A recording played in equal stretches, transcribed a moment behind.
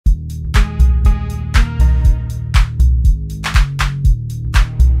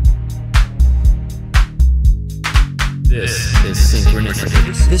This is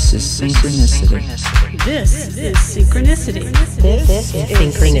synchronicity. This is synchronicity. This is synchronicity. This is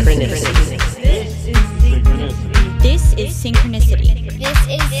synchronicity. This is synchronicity. This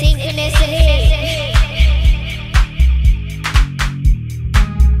is synchronicity.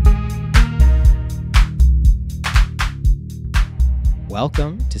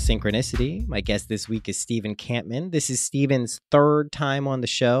 Welcome to Synchronicity. My guest this week is Stephen Kampmann. This is Stephen's third time on the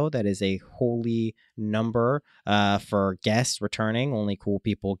show. That is a holy number for guests returning. Only cool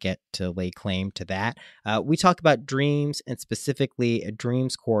people get to lay claim to that. We talk about dreams, and specifically a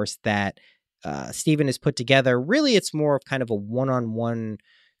dreams course that Stephen has put together. Really, it's more of kind of a one-on-one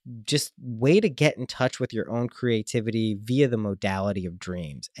just way to get in touch with your own creativity via the modality of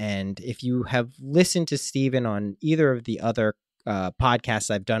dreams. And if you have listened to Stephen on either of the other podcasts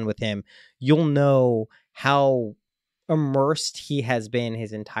I've done with him, you'll know how immersed he has been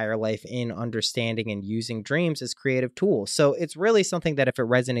his entire life in understanding and using dreams as creative tools. So it's really something that if it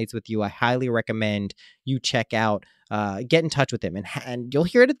resonates with you, I highly recommend you check out, get in touch with him. And you'll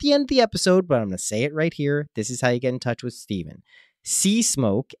hear it at the end of the episode, but I'm going to say it right here. This is how you get in touch with Stephen.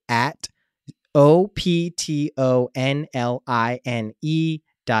 Seasmoke at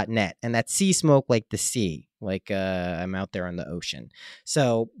OPTONLINE.net. And that's seasmoke like the sea. Like I'm out there on the ocean.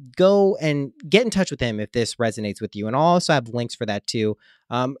 So go and get in touch with him if this resonates with you. And I'll also have links for that too.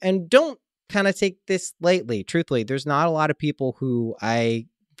 And don't kind of take this lightly. Truthfully, there's not a lot of people who I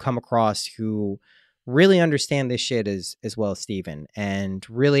come across who really understand this shit as well as Stephen, and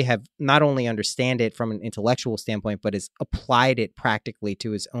really have not only understand it from an intellectual standpoint, but has applied it practically to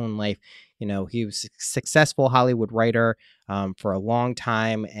his own life. You know, he was a successful Hollywood writer for a long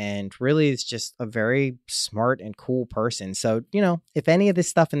time, and really is just a very smart and cool person. So, you know, if any of this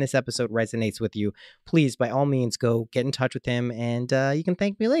stuff in this episode resonates with you, please, by all means, go get in touch with him, and you can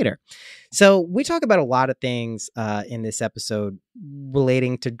thank me later. So we talk about a lot of things in this episode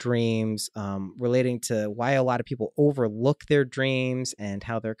relating to dreams, relating to why a lot of people overlook their dreams and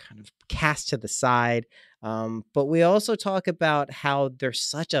how they're kind of cast to the side. But we also talk about how they're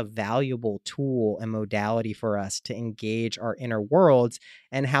such a valuable tool and modality for us to engage our inner worlds,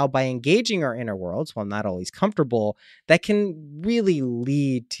 and how by engaging our inner worlds, while not always comfortable, that can really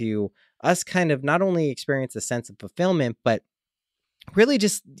lead to us kind of not only experience a sense of fulfillment, but really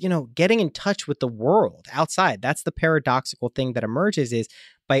just, you know, getting in touch with the world outside. That's the paradoxical thing that emerges, is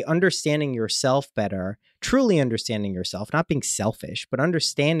by understanding yourself better, truly understanding yourself, not being selfish, but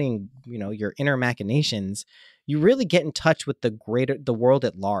understanding, you know, your inner machinations, you really get in touch with the world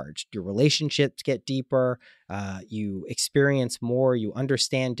at large. Your relationships get deeper, you experience more, you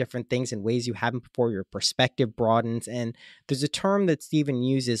understand different things in ways you haven't before, your perspective broadens. And there's a term that Stephen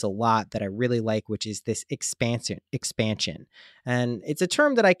uses a lot that I really like, which is this expansion. And it's a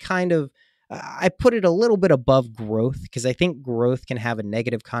term that I put it a little bit above growth, because I think growth can have a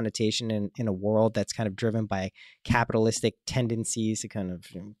negative connotation in a world that's kind of driven by capitalistic tendencies to kind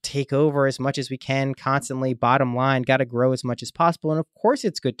of, you know, take over as much as we can constantly. Bottom line, got to grow as much as possible. And of course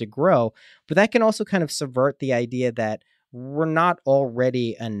it's good to grow, but that can also kind of subvert the idea that we're not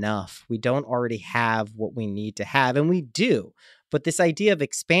already enough. We don't already have what we need to have, and we do. But this idea of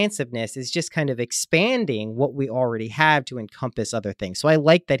expansiveness is just kind of expanding what we already have to encompass other things. So I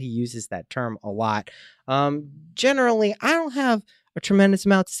like that he uses that term a lot. Generally, I don't have a tremendous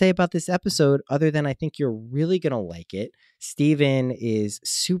amount to say about this episode, other than I think you're really going to like it. Stephen is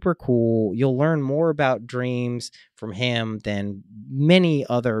super cool. You'll learn more about dreams from him than many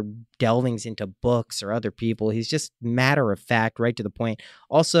other delvings into books or other people. He's just matter of fact, right to the point.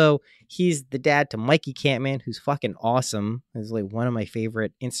 Also, he's the dad to Mikey Kampmann, who's fucking awesome. He's like one of my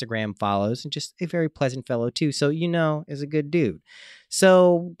favorite Instagram follows, and just a very pleasant fellow too. So, you know, is a good dude.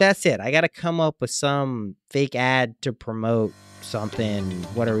 So that's it. I got to come up with some fake ad to promote something.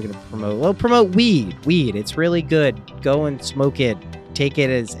 What are we going to promote? Well, promote weed. It's really good. Go and smoke it. Take it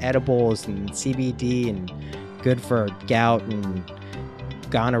as edibles and CBD, and good for gout and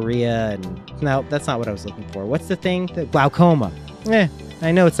gonorrhea. And no, that's not what I was looking for. What's the thing? The glaucoma.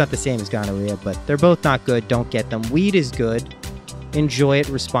 I know it's not the same as gonorrhea, but they're both not good. Don't get them. Weed is good. Enjoy it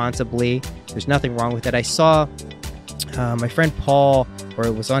responsibly. There's nothing wrong with it. I saw my friend Paul, or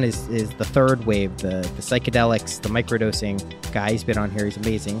it was on the third wave, the psychedelics, the microdosing guy. He's been on here. He's an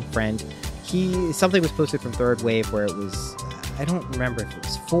amazing friend. Something was posted from Third Wave where it was, I don't remember if it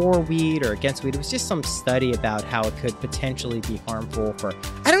was for weed or against weed. It was just some study about how it could potentially be harmful for,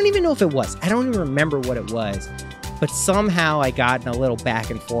 I don't even know if it was. I don't even remember what it was. But somehow I got in a little back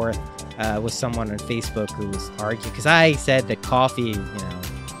and forth with someone on Facebook who was arguing, because I said that coffee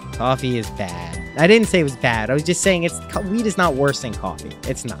is bad. I didn't say it was bad. I was just saying weed is not worse than coffee.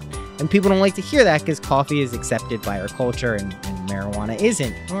 It's not. And people don't like to hear that because coffee is accepted by our culture and marijuana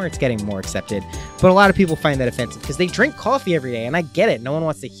isn't, or it's getting more accepted. But a lot of people find that offensive because they drink coffee every day, and I get it. No one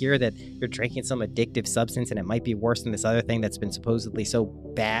wants to hear that you're drinking some addictive substance and it might be worse than this other thing that's been supposedly so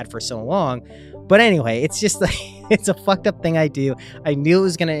bad for so long. But anyway, it's just like, it's a fucked up thing I do. I knew it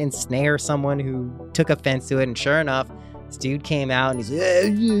was going to ensnare someone who took offense to it, and sure enough, this dude came out and he's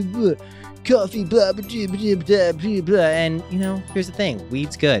like, coffee, blah, blah, blah, blah, blah, blah. And, you know, here's the thing.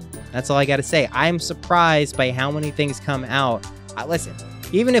 Weed's good. That's all I got to say. I'm surprised by how many things come out. Listen,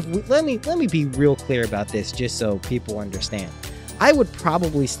 even if let me be real clear about this just so people understand. I would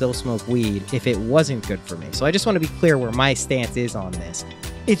probably still smoke weed if it wasn't good for me. So I just want to be clear where my stance is on this.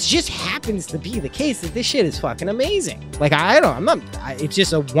 It just happens to be the case that this shit is fucking amazing. Like, it's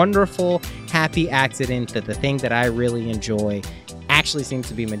just a wonderful, happy accident that the thing that I really enjoy actually seems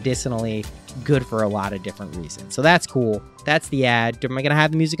to be medicinally good for a lot of different reasons. So that's cool. That's the ad. Am I going to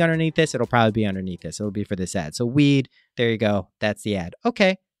have the music underneath this? It'll probably be underneath this. It'll be for this ad. So weed, there you go. That's the ad.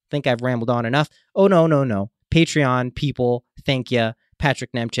 Okay. Think I've rambled on enough. Oh, no. Patreon people, thank ya.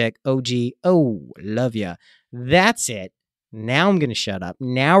 Patrick Nemchek, OG, oh, love ya. That's it. Now I'm going to shut up.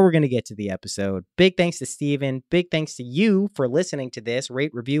 Now we're going to get to the episode. Big thanks to Steven. Big thanks to you for listening to this.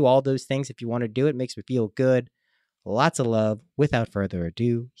 Rate, review, all those things if you want to do it. Makes me feel good. Lots of love. Without further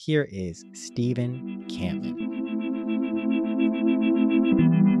ado, here is Steven Kampmann.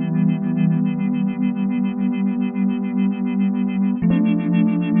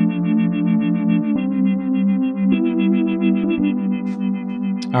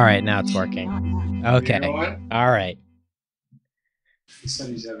 All right, now it's working. Okay. You know what? All right. He said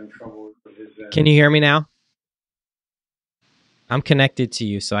he's having trouble with his. Can you hear me now? I'm connected to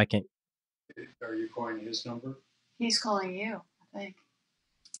you, so I can. Are you calling his number? He's calling you, I think.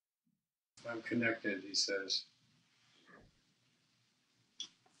 I'm connected, he says.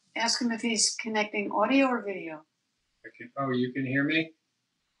 Ask him if he's connecting audio or video. You can hear me?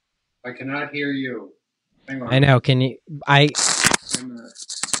 I cannot hear you. Hang on. I know. Can you? Wait a minute.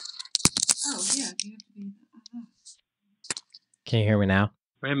 Oh, yeah. You have to be. Can you hear me now?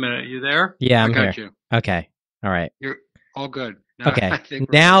 Wait a minute. You there? Yeah, I'm I got here. you. Okay. All right. You're all good. Now, Okay. I think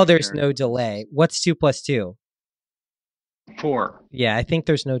we're Now good there's here. no delay. What's 2 + 2? 4. Yeah, I think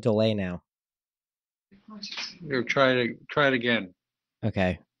there's no delay now. Here, try it again.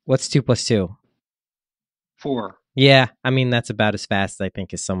 Okay. What's 2 + 2? 4. Yeah, I mean that's about as fast as I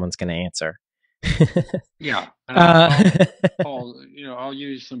think as someone's going to answer. Yeah. And I'll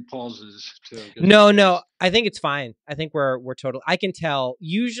use some pauses too. No, I think it's fine. I think we're total. I can tell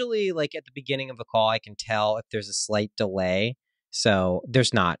usually, like at the beginning of a call, I can tell if there's a slight delay. So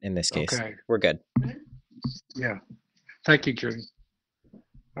there's not in this case. Okay. We're good. Yeah. Thank you, Judy.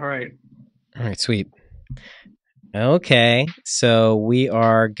 All right. All right, sweet. Okay, so we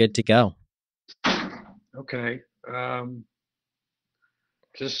are good to go. Okay.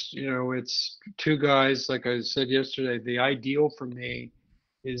 It's two guys. Like I said yesterday, the ideal for me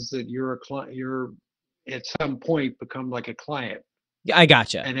is that you're a client. You're at some point become like a client I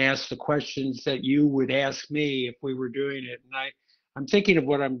gotcha. and ask the questions that you would ask me if we were doing it. And I'm thinking of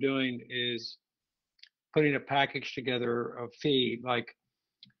what I'm doing is putting a package together of fee, like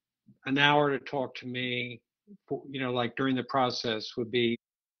an hour to talk to me, like during the process would be,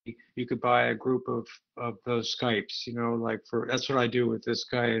 you could buy a group of those Skypes, that's what I do with this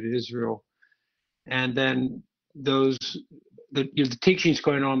guy in Israel. And then the teaching's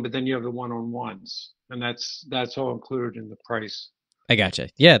going on, but then you have the one-on-ones, and that's all included in the price. I gotcha.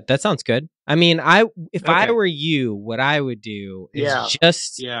 Yeah, that sounds good. I mean, if I Okay. were you, what I would do is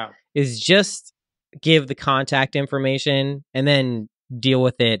Yeah. just give the contact information and then deal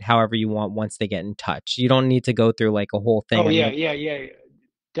with it however you want once they get in touch. You don't need to go through like a whole thing. Oh, yeah. Yeah.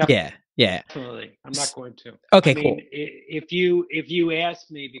 Definitely. I'm not going to. Okay, I mean, cool. If you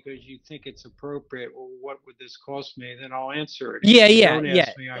ask me because you think it's appropriate, well, what would this cost me? Then I'll answer it. Yeah, if you yeah, don't yeah.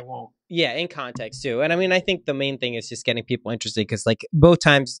 ask me, I won't. Yeah, in context too. And I mean, I think the main thing is just getting people interested because like both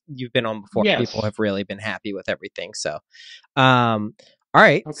times you've been on before, Yes. people have really been happy with everything. So, all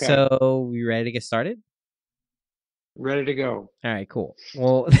right. Okay. So we ready to get started? Ready to go. All right, cool.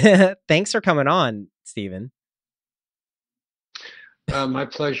 Well, thanks for coming on, Steven. My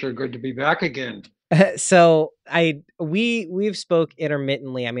pleasure. Good to be back again. So we've spoke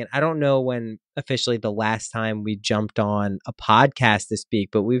intermittently. I mean, I don't know when officially the last time we jumped on a podcast to speak,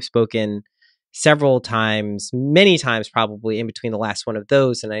 but we've spoken several times, many times probably in between the last one of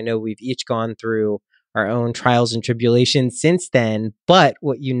those. And I know we've each gone through our own trials and tribulations since then. But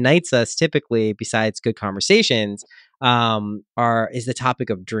what unites us typically, besides good conversations, is the topic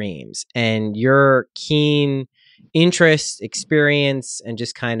of dreams and your keen interest, experience, and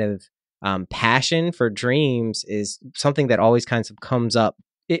just kind of passion for dreams is something that always kind of comes up.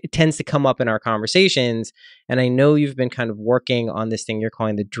 It tends to come up in our conversations. And I know you've been kind of working on this thing you're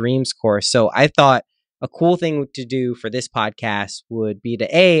calling the Dreams Course. So I thought a cool thing to do for this podcast would be to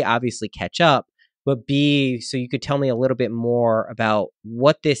A, obviously catch up, but B, so you could tell me a little bit more about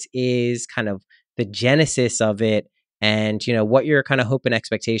what this is, kind of the genesis of it, and, you know, what your kind of hope and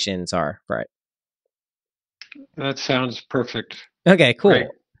expectations are for it. That sounds perfect. Okay, Great.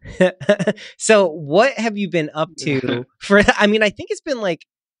 cool. So what have you been up to for, I mean, I think it's been like,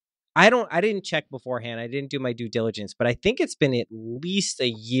 I didn't check beforehand. I didn't do my due diligence, but I think it's been at least a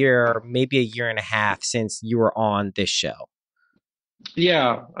year, maybe a year and a half since you were on this show.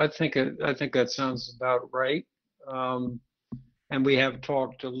 Yeah, I think that sounds about right. And we have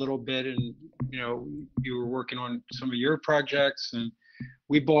talked a little bit, and you were working on some of your projects, and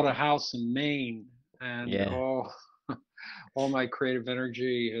we bought a house in Maine, and Yeah. all my creative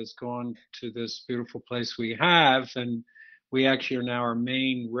energy has gone to this beautiful place we have, and we actually are now our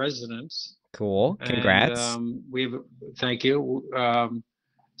main residents. Cool. Congrats. And we have, thank you.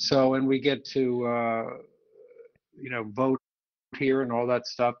 So, and we get to vote here and all that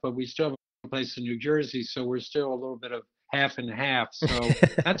stuff, but we still have a place in New Jersey, so we're still a little bit of half and half. So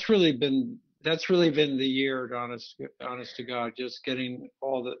that's really been the year, honest to God, just getting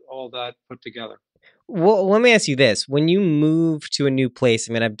all that put together. Well, let me ask you this. When you move to a new place,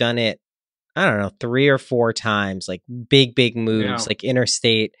 I mean, I've done it, I don't know, 3 or 4 times, like big moves, like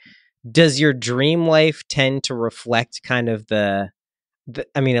interstate. Does your dream life tend to reflect kind of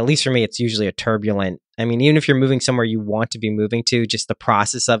I mean, at least for me, it's usually a turbulent, I mean, even if you're moving somewhere you want to be moving to, just the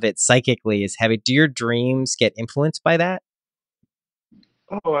process of it psychically is heavy. Do your dreams get influenced by that?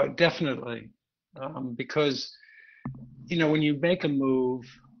 Oh, definitely. Because, when you make a move,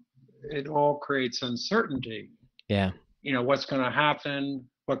 it all creates uncertainty. Yeah. What's going to happen?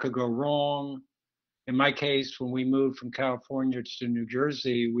 What could go wrong? In my case, when we moved from California to New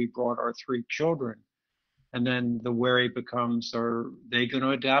Jersey, we brought our 3 children. And then the worry becomes, are they going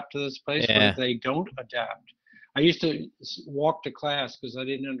to adapt to this place? Yeah. What if they don't adapt? I used to walk to class because I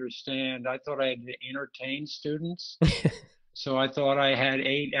didn't understand. I thought I had to entertain students. So I thought I had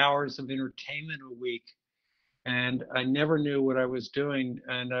 8 hours of entertainment a week. And I never knew what I was doing.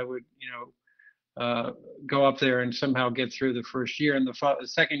 And I would, go up there and somehow get through the first year. And the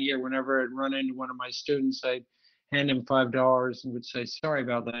second year, whenever I'd run into one of my students, I'd hand him $5 and would say, sorry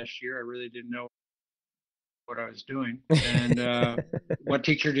about last year. I really didn't know what I was doing. And what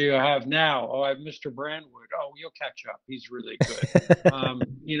teacher do you have now? Oh, I have Mr. Brandwood. Oh, you'll catch up. He's really good.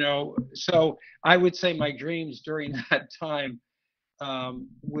 So I would say my dreams during that time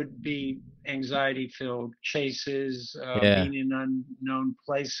would be anxiety filled chases, being in unknown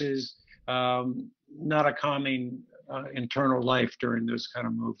places, not a calming internal life during those kind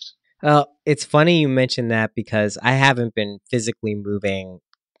of moves. Well, it's funny you mentioned that because I haven't been physically moving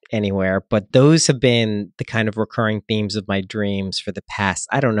anywhere, but those have been the kind of recurring themes of my dreams for the past,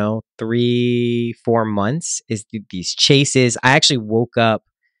 I don't know, 3-4 months, is these chases. I actually woke up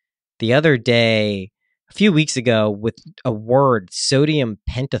the other day, a few weeks ago, with a word, sodium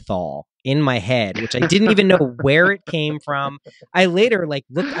pentothal, in my head, which I didn't even know where it came from. I later I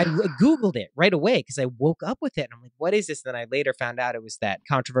Googled it right away because I woke up with it. And I'm like, what is this? And then I later found out it was that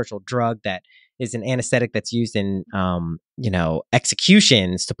controversial drug that is an anesthetic that's used in,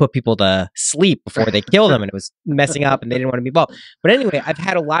 executions to put people to sleep before they kill them. And it was messing up and they didn't want to be involved. But anyway, I've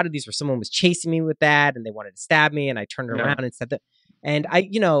had a lot of these where someone was chasing me with that and they wanted to stab me and I turned around and said that. And I,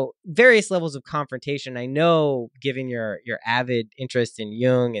 various levels of confrontation. I know, given your avid interest in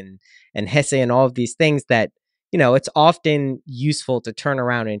Jung and Hesse and all of these things, that, it's often useful to turn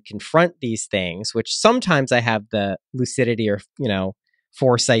around and confront these things, which sometimes I have the lucidity or,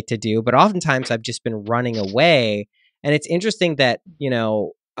 foresight to do, but oftentimes I've just been running away. And it's interesting that,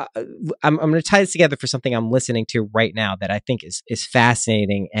 I'm going to tie this together for something I'm listening to right now that I think is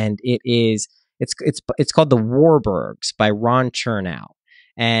fascinating. And it's called The Warburgs by Ron Chernow.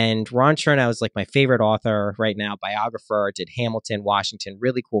 And Ron Chernow is like my favorite author right now, biographer, did Hamilton, Washington,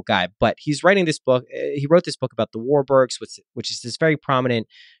 really cool guy. But he's writing this book. He wrote this book about the Warburgs, which is this very prominent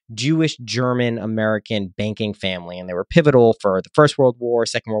Jewish, German, American banking family. And they were pivotal for the First World War,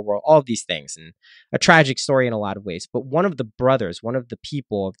 Second World War, all of these things. And a tragic story in a lot of ways. But one of the brothers, one of the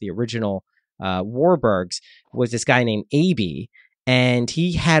people of the original Warburgs was this guy named Aby. And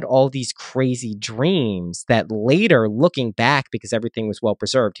he had all these crazy dreams that later, looking back, because everything was well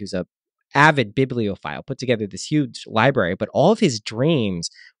preserved, he was a avid bibliophile, put together this huge library, but all of his dreams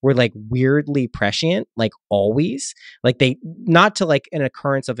were like weirdly prescient, like always. Like they, not to like an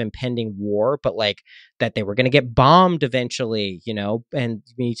occurrence of impending war, but like that they were going to get bombed eventually, and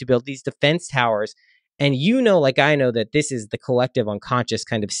we need to build these defense towers. And like I know that this is the collective unconscious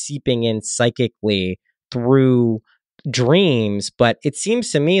kind of seeping in psychically through dreams, but it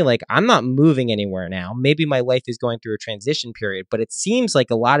seems to me like I'm not moving anywhere now. Maybe my life is going through a transition period, but it seems like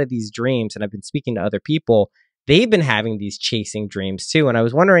a lot of these dreams, and I've been speaking to other people, they've been having these chasing dreams too. And I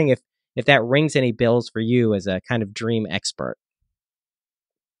was wondering if that rings any bells for you as a kind of dream expert.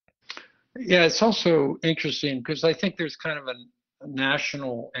 Yeah, it's also interesting because I think there's kind of a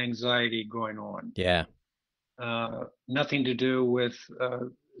national anxiety going on. Yeah. Nothing to do with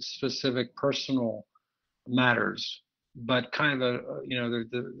specific personal matters, but kind of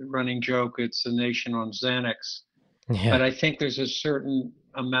the running joke, it's a nation on Xanax. Yeah. But I think there's a certain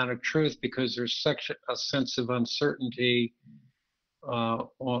amount of truth because there's such a sense of uncertainty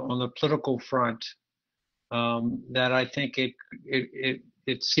on the political front that I think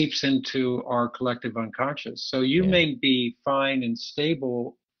it seeps into our collective unconscious. So you may be fine and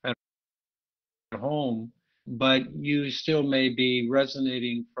stable at home, but you still may be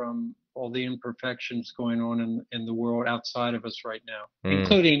resonating from all the imperfections going on in the world outside of us right now,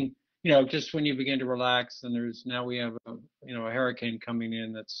 including, just when you begin to relax and we have a hurricane coming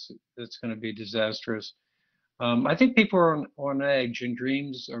in that's going to be disastrous. I think people are on edge, and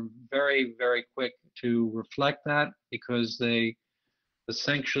dreams are very, very quick to reflect that because they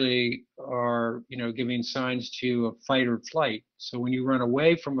essentially are, giving signs to you of fight or flight. So when you run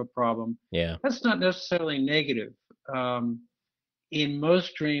away from a problem, that's not necessarily negative. In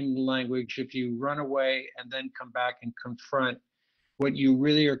most dream language, if you run away and then come back and confront, what you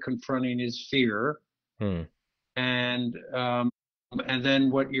really are confronting is fear. And then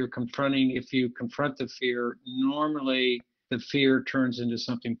what you're confronting, if you confront the fear, normally the fear turns into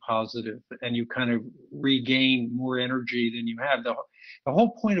something positive and you kind of regain more energy than you have. The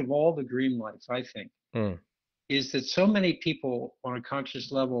whole point of all the dream life, I think, is that so many people on a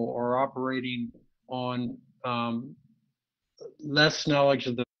conscious level are operating on less knowledge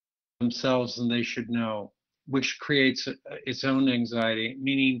of themselves than they should know, which creates its own anxiety,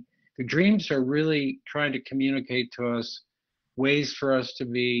 meaning the dreams are really trying to communicate to us ways for us to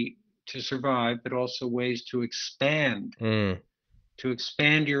survive, but also ways to expand your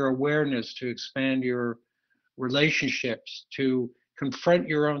awareness, to expand your relationships, to confront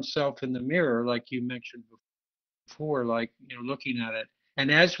your own self in the mirror, like you mentioned before, like, looking at it. And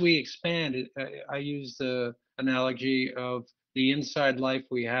as we expand, I use the analogy of the inside life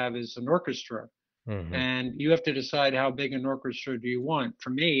we have is an orchestra. And you have to decide how big an orchestra do you want. For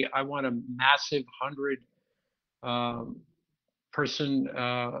me, I want a massive 100-person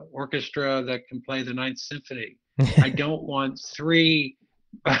orchestra that can play the Ninth Symphony. I don't want three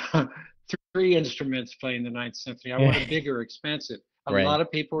instruments playing the Ninth Symphony. I want a bigger, expansive. A lot of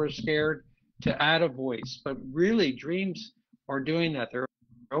people are scared to add a voice, but really dreams are doing that. They're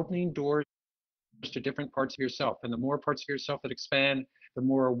opening doors to different parts of yourself, and the more parts of yourself that expand, the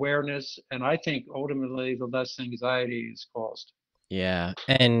more awareness, and I think ultimately the less anxiety is caused. Yeah.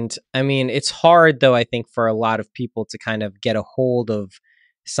 And I mean, it's hard though, I think, for a lot of people to kind of get a hold of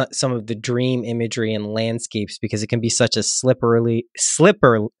some of the dream imagery and landscapes because it can be such a slippery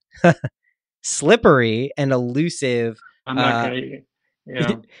and elusive. I'm not going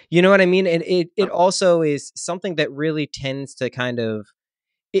to, you know what I mean? And it also is something that really tends to kind of,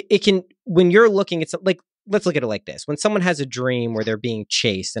 it can, when you're looking at something like, let's look at it like this. When someone has a dream where they're being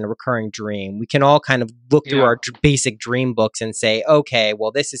chased in a recurring dream, we can all kind of look through our basic dream books and say, okay,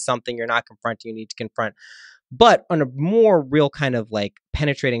 well, this is something you're not confronting, you need to confront. But on a more real kind of like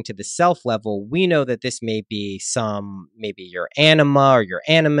penetrating to the self level, we know that this may be maybe your anima or your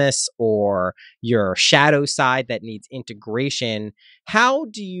animus or your shadow side that needs integration. How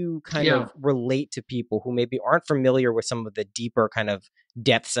do you kind of relate to people who maybe aren't familiar with some of the deeper kind of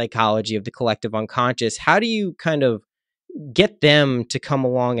depth psychology of the collective unconscious? How do you kind of get them to come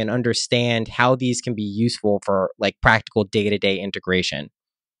along and understand how these can be useful for like practical day-to-day integration?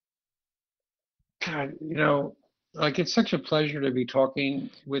 God, like it's such a pleasure to be talking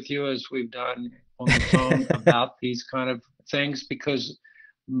with you as we've done on the phone about these kind of things, because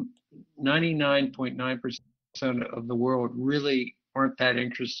 99.9% of the world really aren't that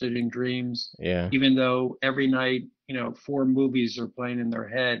interested in dreams. Yeah. Even though every night, 4 movies are playing in their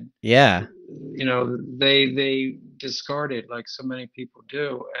head. Yeah. They discard it like so many people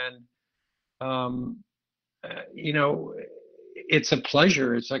do. And, it's a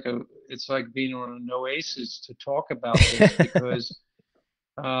pleasure. It's like being on an oasis to talk about this because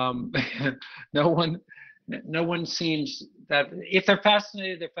Um, no one, no one seems that if they're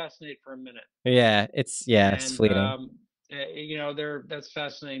fascinated for a minute, Yeah, it's and fleeting. they're that's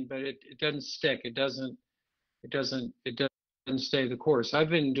fascinating, but it doesn't stick. It doesn't stay the course. I've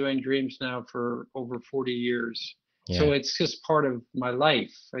been doing dreams now for over 40 years, Yeah. so it's just part of my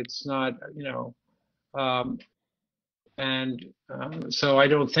life. It's not, um, and so I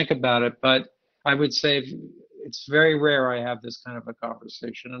don't think about it. But I would say it's very rare I have this kind of a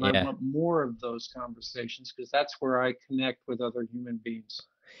conversation, and I Yeah. want more of those conversations because that's where I connect with other human beings.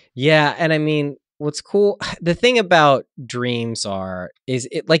 Yeah, and I mean, what's cool, the thing about dreams is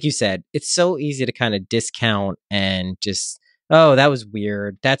it, like you said, it's so easy to kind of discount and just, oh, that was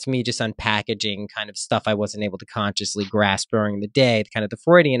weird. That's me just unpackaging kind of stuff I wasn't able to consciously grasp during the day, kind of the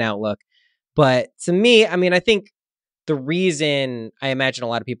Freudian outlook. But to me, I mean, I think the reason I imagine a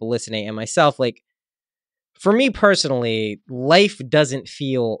lot of people listening and myself, like, for me personally, life doesn't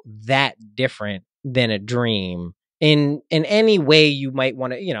feel that different than a dream in any way you might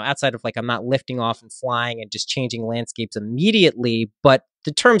want to, outside of like I'm not lifting off and flying and just changing landscapes immediately, but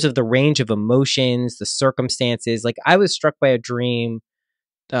the terms of the range of emotions, the circumstances, like I was struck by a dream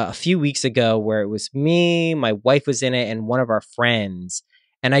a few weeks ago where it was me, my wife was in it, and one of our friends.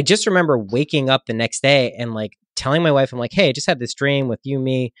 And I just remember waking up the next day and like telling my wife, I'm like, hey, I just had this dream with you,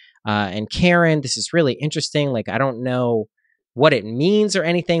 me, and Karen. This is really interesting. Like, I don't know what it means or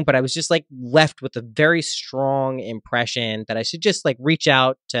anything, but I was just like left with a very strong impression that I should just like reach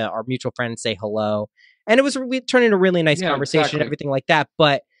out to our mutual friend and say hello. And we turned into a really nice Yeah, conversation and exactly. everything like that.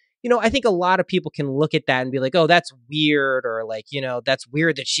 But I think a lot of people can look at that and be like, oh, that's weird, or like, that's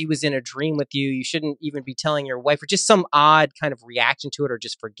weird that she was in a dream with you. You shouldn't even be telling your wife, or just some odd kind of reaction to it, or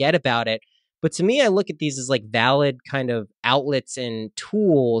just forget about it. But to me, I look at these as like valid kind of outlets and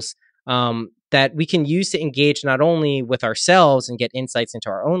tools that we can use to engage not only with ourselves and get insights into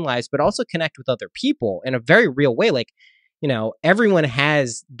our own lives, but also connect with other people in a very real way. Like, everyone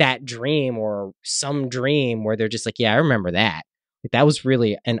has that dream or some dream where they're just like, yeah, I remember that. Like, that was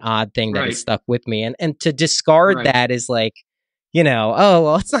really an odd thing that has Right, stuck with me. And to discard right. that is like, oh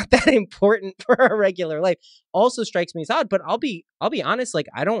well, it's not that important for our regular life. Also strikes me as odd, but I'll be honest, like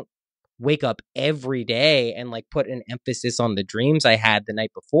I don't wake up every day and like put an emphasis on the dreams I had the night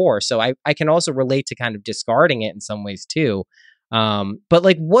before. So I can also relate to kind of discarding it in some ways too. But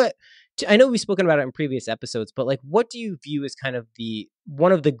like I know we've spoken about it in previous episodes, but like what do you view as kind of the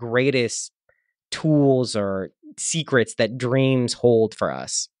one of the greatest tools or secrets that dreams hold for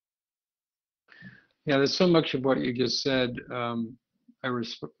us? Yeah, there's so much of what you just said. I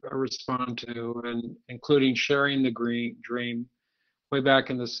respond to, and including sharing the green dream. Way back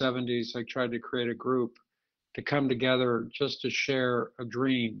in the 70s, I tried to create a group to come together just to share a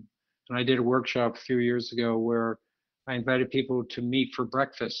dream. And I did a workshop a few years ago where I invited people to meet for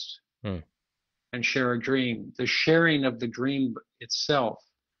breakfast Hmm. and share a dream. The sharing of the dream itself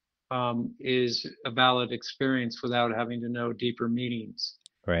is a valid experience without having to know deeper meanings.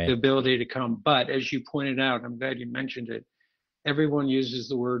 The Right. ability to come. But as you pointed out, I'm glad you mentioned it, everyone uses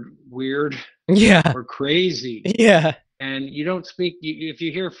the word weird Yeah. or crazy. Yeah. And you don't speak, if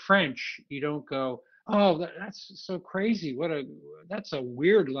you hear French, you don't go, oh, that's so crazy. That's a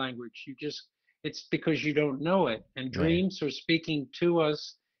weird language. It's because you don't know it. And Right. dreams are speaking to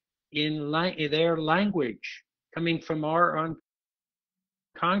us in their language, coming from our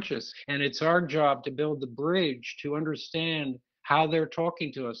unconscious. And it's our job to build the bridge to understand how they're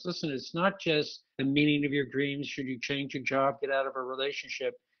talking to us. Listen, it's not just the meaning of your dreams. Should you change your job, get out of a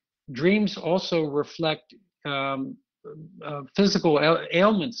relationship? Dreams also reflect um, physical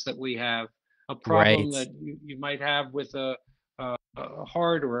ailments that we have, a problem Right. that you might have with a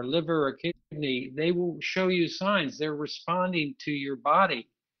heart or a liver or a kidney. They will show you signs. They're responding to your body.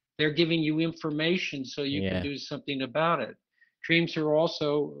 They're giving you information so you can Yeah. do something about it. Dreams are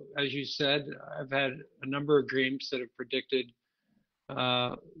also, as you said, I've had a number of dreams that have predicted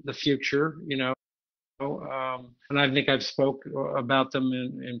the future, and I think I've spoke about them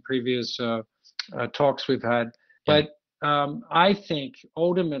in previous talks we've had. Yeah. But I think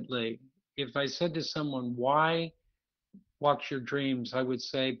ultimately, if I said to someone, "Why watch your dreams?" I would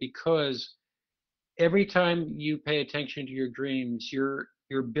say because every time you pay attention to your dreams, you're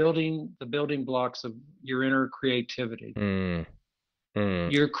building the building blocks of your inner creativity. Mm.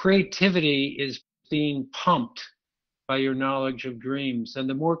 Mm. Your creativity is being pumped by your knowledge of dreams. And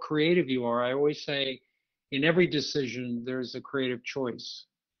the more creative you are, I always say in every decision, there's a creative choice.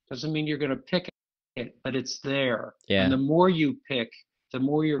 Doesn't mean you're going to pick it, but it's there. And Yeah. the more you pick, the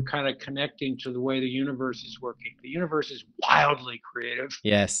more you're kind of connecting to the way the universe is working. The universe is wildly creative.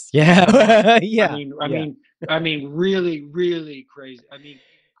 Yes. Uh, Yeah. I Yeah. mean, I Yeah. mean, I mean, really, really crazy. I mean,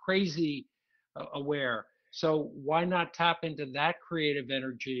 crazy aware. So why not tap into that creative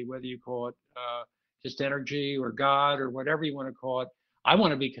energy, whether you call it just energy or God or whatever you want to call it? I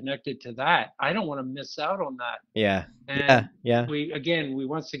want to be connected to that. I don't want to miss out on that. Yeah. Yeah. And Yeah.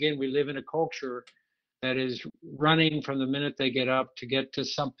 once again, we live in a culture that is running from the minute they get up to get to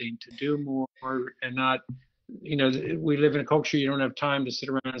something, to do more, and not, we live in a culture you don't have time to sit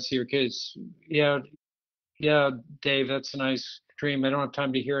around and see your kids. Yeah, yeah, Dave, that's a nice dream. I don't have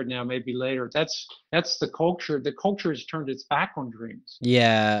time to hear it now. Maybe later. That's the culture. The culture has turned its back on dreams.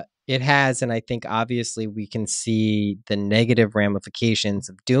 Yeah, it has. And I think obviously we can see the negative ramifications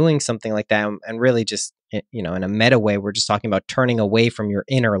of doing something like that. And really just, in a meta way, we're just talking about turning away from your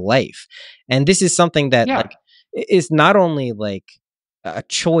inner life. And this is something that Yeah. like is not only like a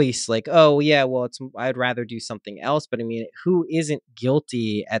choice, like, oh yeah, well, I'd rather do something else. But I mean, who isn't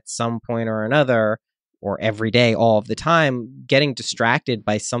guilty at some point or another, or every day, all of the time, getting distracted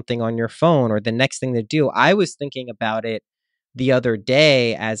by something on your phone or the next thing to do? I was thinking about it the other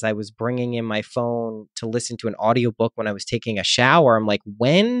day as I was bringing in my phone to listen to an audiobook when I was taking a shower. I'm like,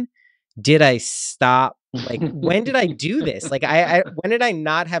 when did I stop? Like, when did I do this? Like, when did I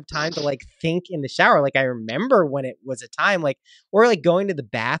not have time to like think in the shower? Like, I remember when it was a time, like, or like going to the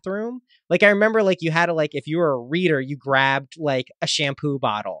bathroom. Like, I remember like you had to, like, if you were a reader, you grabbed like a shampoo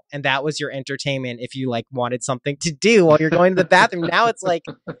bottle and that was your entertainment if you like wanted something to do while you're going to the bathroom. Now it's like,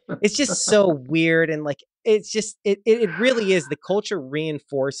 it's just so weird. And like, it's just, it really is. The culture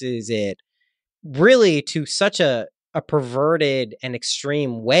reinforces it really to such a perverted and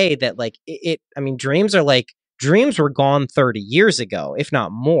extreme way that like I mean, dreams were gone 30 years ago, if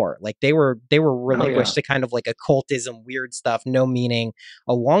not more. Like they were Oh yeah. relinquished to kind of like occultism, weird stuff, no meaning,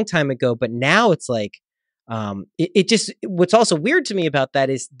 a long time ago. But now it's like, it just, what's also weird to me about that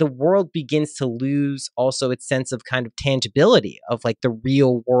is the world begins to lose also its sense of kind of tangibility of like the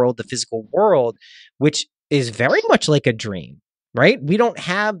real world, the physical world, which is very much like a dream, right? We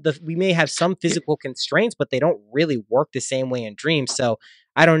may have some physical constraints, but they don't really work the same way in dreams. So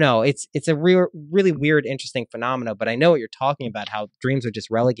I don't know. It's a really weird, interesting phenomena, but I know what you're talking about, how dreams are just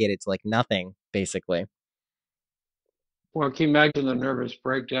relegated to like nothing, basically. Well, can you imagine the nervous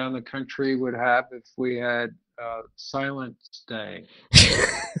breakdown the country would have if we had Silence Day,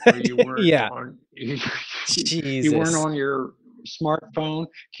 where you weren't Yeah. on you weren't Jesus. on your smartphone?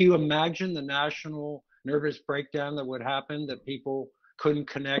 Can you imagine the national nervous breakdown that would happen, that people couldn't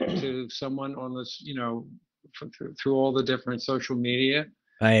connect to someone on this, through all the different social media?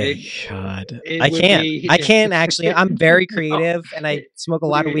 I It God. it I would can't. I be can't actually. I'm very no, creative and I it, smoke a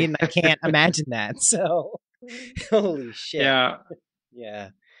lot of weed and I can't imagine that. So holy shit. yeah, Yeah.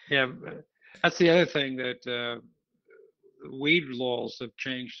 yeah. That's the other thing, that weed laws have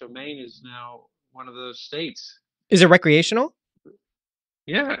changed. So Maine is now one of those states. Is it recreational?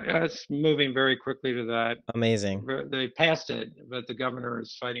 Yeah, it's moving very quickly to that. Amazing. They passed it, but the governor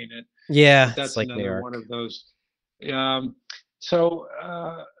is fighting it. Yeah, But it's that's like New another one York. of those. Um, so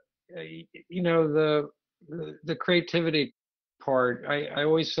the creativity part. I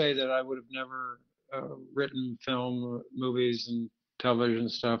always say that I would have never written film, movies, and television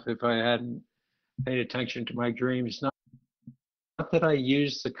stuff if I hadn't paid attention to my dreams. Not that I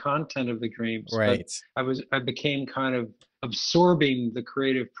used the content of the dreams, but Right. I became kind of absorbing the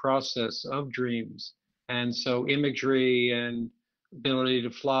creative process of dreams. And so imagery and ability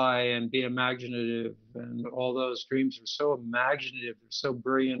to fly and be imaginative, and all those dreams are so imaginative, they're so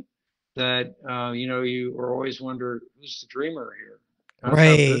brilliant, that you are always wonder, who's the dreamer here? That's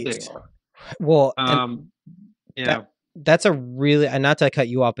how good Right. they are. Well, and Um, that yeah. that's a really, and not to cut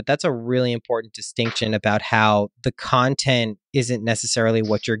you off, but that's a really important distinction about how the content isn't necessarily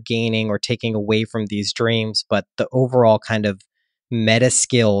what you're gaining or taking away from these dreams, but the overall kind of meta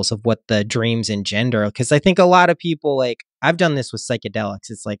skills of what the dreams engender. Because I think a lot of people, like, I've done this with psychedelics.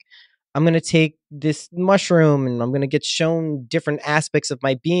 It's like, I'm going to take this mushroom and I'm going to get shown different aspects of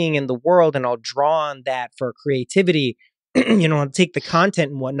my being in the world, and I'll draw on that for creativity. I'll take the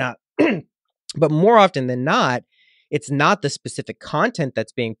content and whatnot. But more often than not, it's not the specific content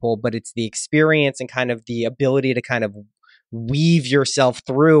that's being pulled, but it's the experience and kind of the ability to kind of weave yourself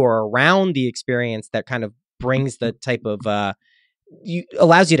through or around the experience that kind of brings the type of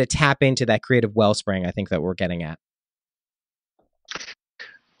allows you to tap into that creative wellspring, I think, that we're getting at.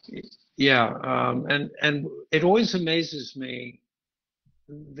 Yeah, and it always amazes me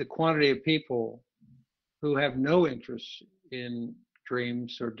the quantity of people who have no interest in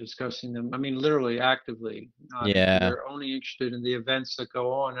dreams or discussing them. I mean, literally, actively. Yeah. They're only interested in the events that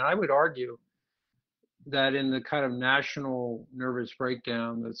go on. And I would argue that in the kind of national nervous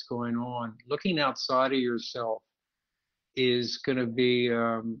breakdown that's going on, looking outside of yourself is going to be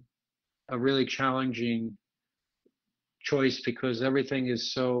a really challenging choice because everything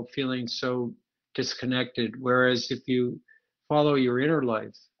is so feeling so disconnected. Whereas if you follow your inner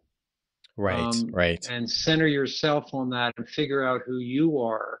life, Right. Right. and center yourself on that and figure out who you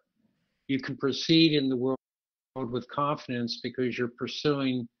are, you can proceed in the world with confidence because you're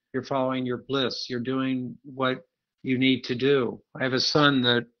following your bliss. You're doing what you need to do. I have a son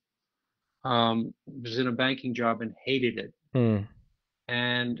that was in a banking job and hated it. Hmm.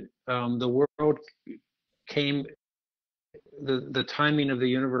 And the world came, the timing of the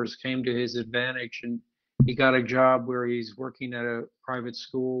universe came to his advantage. And he got a job where he's working at a private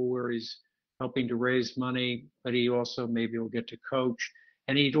school where he's helping to raise money, but he also maybe will get to coach.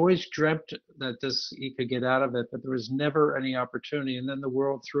 And he'd always dreamt that he could get out of it, but there was never any opportunity. And then the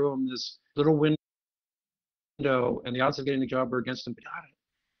world threw him this little window, and the odds of getting the job were against him, but he got it.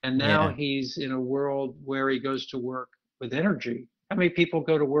 And now Yeah. he's in a world where he goes to work with energy. How many people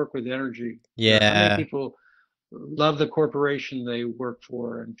go to work with energy? How many Yeah. people love the corporation they work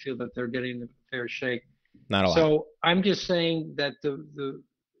for and feel that they're getting the fair shake? Not a lot. So I'm just saying that the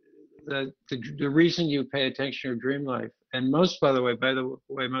reason you pay attention to your dream life, and most, by the way,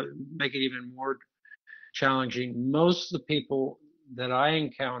 make it even more challenging. Most of the people that I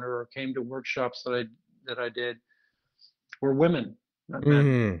encounter or came to workshops that I did were women, not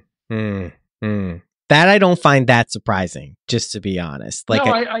men. Mm-hmm. Mm-hmm. That I don't find that surprising, just to be honest. Like,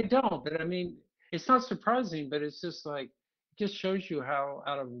 No, I don't. But I mean, it's not surprising, but it's just like, it just shows you how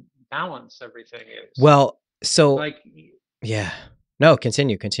out of balance everything is. well, so Like, yeah. No,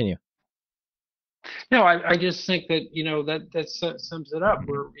 continue. no, I just think that, that sums it up.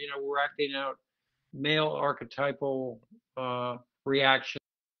 We're acting out male archetypal reactions.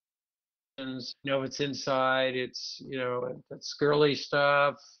 It's inside, it's girly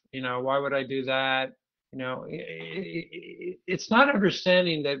stuff. Why would I do that? It's not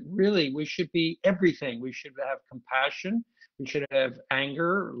understanding that really we should be everything. We should have compassion. We should have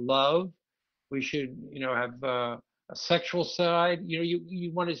anger, love. We should, have a sexual side.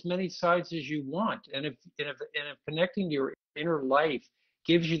 You want as many sides as you want, and if connecting to your inner life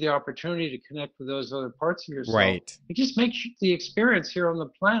gives you the opportunity to connect with those other parts of yourself, Right. it just makes the experience here on the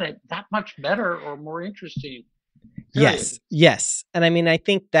planet that much better or more interesting. Period. Yes. And I mean, I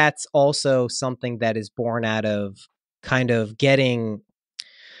think that's also something that is born out of kind of getting,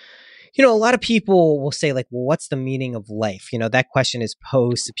 a lot of people will say, like, well, what's the meaning of life? That question is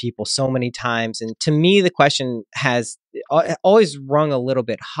posed to people so many times. And to me, the question has always rung a little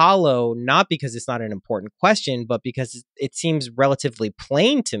bit hollow, not because it's not an important question, but because it seems relatively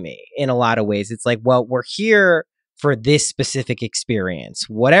plain to me in a lot of ways. It's like, well, we're here for this specific experience,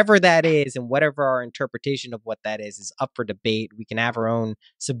 whatever that is, and whatever our interpretation of what that is up for debate. We can have our own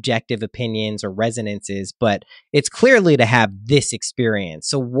subjective opinions or resonances, but it's clearly to have this experience.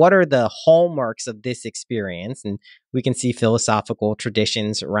 So what are the hallmarks of this experience? And we can see philosophical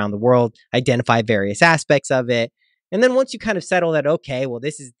traditions around the world identify various aspects of it. And then once you kind of settle that, okay, well,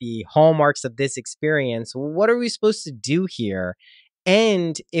 this is the hallmarks of this experience, what are we supposed to do here?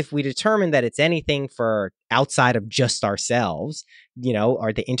 And if we determine that it's anything for outside of just ourselves,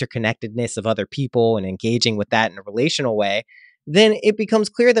 or the interconnectedness of other people and engaging with that in a relational way, then it becomes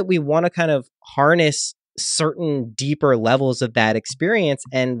clear that we want to kind of harness certain deeper levels of that experience.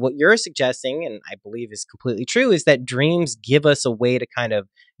 And what you're suggesting, and I believe is completely true, is that dreams give us a way to kind of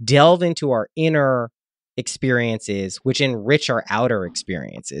delve into our inner experiences, which enrich our outer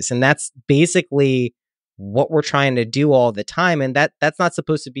experiences. And that's basically what we're trying to do all the time. And that's not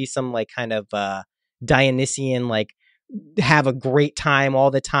supposed to be some like kind of Dionysian, like have a great time all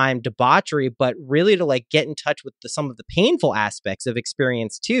the time debauchery, but really to like get in touch with some of the painful aspects of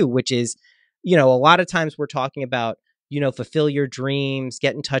experience too, which is, a lot of times we're talking about, fulfill your dreams,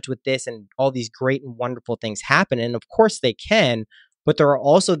 get in touch with this, and all these great and wonderful things happen. And of course they can, but there are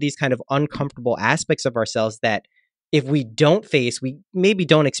also these kind of uncomfortable aspects of ourselves that if we don't face, we maybe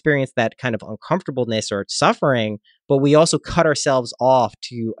don't experience that kind of uncomfortableness or suffering, but we also cut ourselves off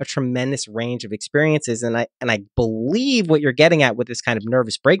to a tremendous range of experiences. And I believe what you're getting at with this kind of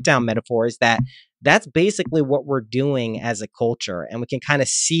nervous breakdown metaphor is that that's basically what we're doing as a culture. And we can kind of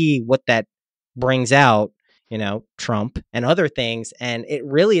see what that brings out, Trump and other things. And it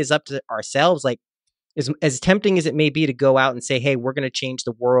really is up to ourselves. Like, as tempting as it may be to go out and say, hey, we're going to change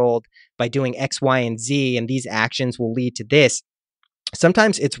the world by doing X, Y, and Z, and these actions will lead to this.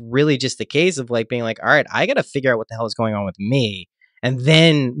 Sometimes it's really just a case of like being like, all right, I got to figure out what the hell is going on with me. and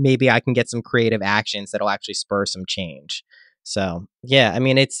then maybe I can get some creative actions that'll actually spur some change. So yeah, I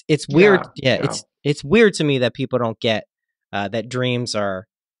mean, it's weird. Yeah, Yeah. it's weird to me that people don't get that dreams are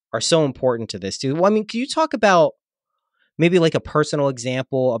so important to this too. Well, I mean, can you talk about maybe like a personal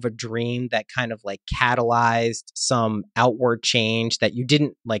example of a dream that kind of like catalyzed some outward change that you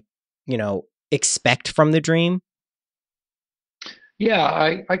didn't like, expect from the dream?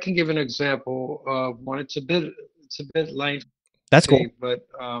 Yeah, I can give an example of one. It's a bit lengthy, That's cool. but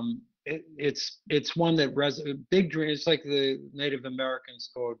it's one that big dreams. It's like the Native Americans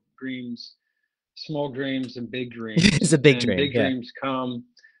called dreams, small dreams and big It's dreams. a big And dream. big Yeah. dreams come,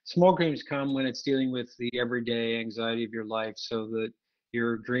 small dreams come when it's dealing with the everyday anxiety of your life, so that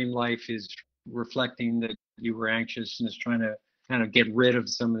your dream life is reflecting that you were anxious and is trying to kind of get rid of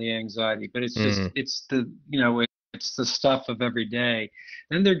some of the anxiety. But Mm, it's the stuff of every day.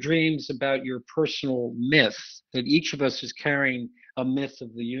 Then there are dreams about your personal myth, that each of us is carrying a myth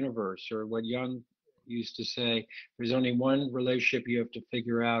of the universe, or what Jung used to say, there's only one relationship you have to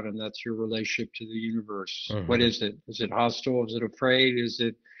figure out, and that's your relationship to the universe. What mhm, is it? Is it hostile? Is it afraid? Is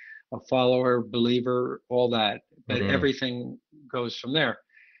it a follower, believer? All that. But mhm. everything goes from there.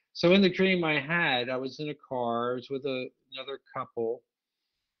 So in the dream I was in a car. I was with another couple.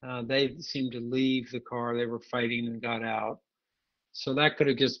 They seemed to leave the car. They were fighting and got out. So that could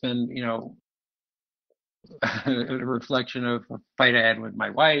have just been, a reflection of a fight I had with my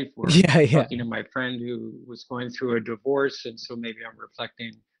wife, or Yeah, yeah, talking to my friend who was going through a divorce. And so maybe I'm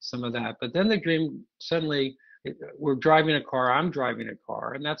reflecting some of that. But then the dream suddenly, we're driving a car, I'm driving a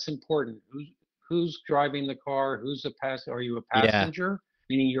car, and that's important. Who's driving the car? Who's a passenger? Are you a yeah. passenger?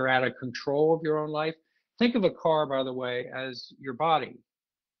 Meaning you're out of control of your own life. Think of a car, by the way, as your body,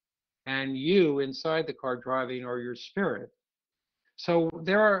 and you inside the car driving are your spirit. So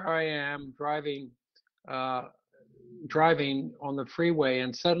there I am uh, driving on the freeway,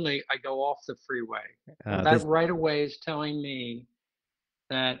 and suddenly I go off the freeway. Well, that This, right away is telling me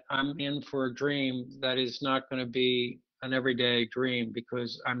that I'm in for a dream that is not going to be an everyday dream,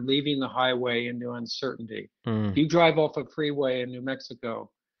 because I'm leaving the highway into uncertainty. mm. If you drive off a freeway in New Mexico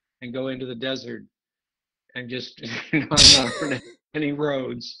and go into the desert and just not on any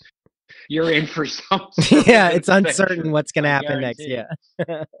roads, you're in for some sort of Yeah, an it's uncertain adventure. what's gonna I happen next. guarantee.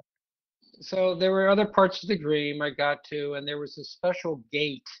 Yeah. So there were other parts of the dream I got to, and there was a special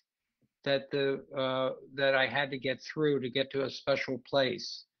gate that I had to get through to get to a special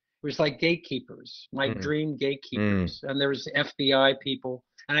place. It was like gatekeepers, my Mm, dream mm. gatekeepers, and there was FBI people.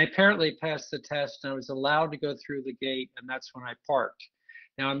 And I apparently passed the test, and I was allowed to go through the gate, and that's when I parked.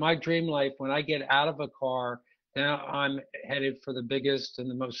 Now, in my dream life, when I get out of a car, now I'm headed for the biggest and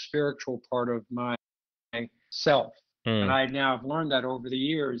the most spiritual part of myself. And Mm. I now have learned that over the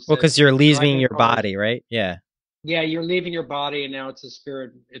years, Well, that because you're leaving driving a your car is, body, right? Yeah. yeah, you're leaving your body, and now it's a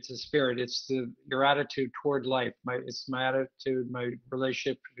spirit. It's a spirit. It's your attitude toward life. It's my attitude, my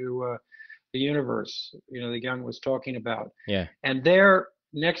relationship to the universe. The Young was talking about. Yeah. And there,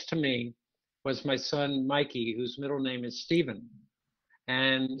 next to me, was my son Mikey, whose middle name is Stephen.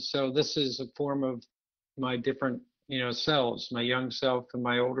 And so this is a form of my different, selves, my young self and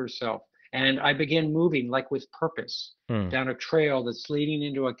my older self. And I began moving like with purpose Mm. down a trail that's leading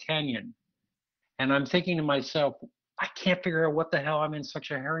into a canyon. And I'm thinking to myself, I can't figure out what the hell I'm in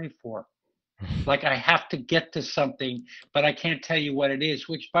such a hurry for. Like, I have to get to something, but I can't tell you what it is,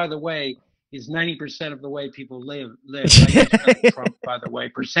 which, by the way, is 90% of the way people live. I use kind of Trump, by the way.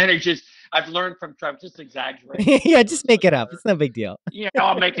 Percentages I've learned from Trump, just exaggerating it, Yeah, just so make it's it up. better. It's no big deal. Yeah,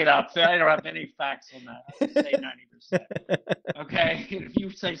 I'll make it up. I don't have any facts on that. I'll just say 90%. Okay. If you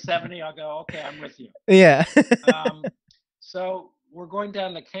say 70, I'll go, okay, I'm with you. Yeah. Um, so we're going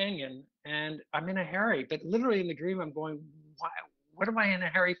down the canyon, and I'm in a hurry, but literally in the dream, I'm going, why, what am I in a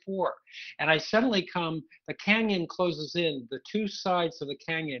hurry for? And I suddenly the canyon closes in, the two sides of the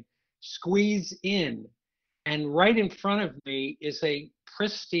canyon squeeze in, and right in front of me is a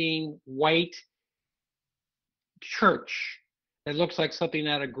pristine white church that looks like something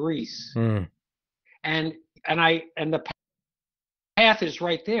out of Greece. Mm. And the path is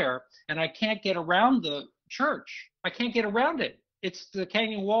right there, and I can't get around the church. I can't get around it. It's the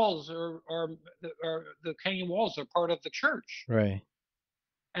canyon walls, or the canyon walls are part of the church. Right.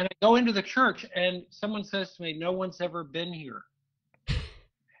 And I go into the church, and someone says to me, "No one's ever been here."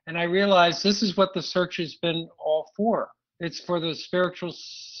 And I realize this is what the search has been all for. It's for the spiritual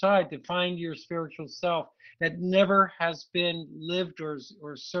side, to find your spiritual self that never has been lived or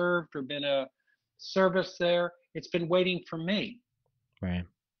served or been a service there. It's been waiting for me. Right.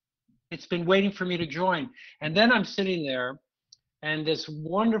 It's been waiting for me to join. And then I'm sitting there, and this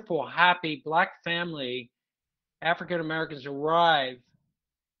wonderful, happy Black family African Americans arrive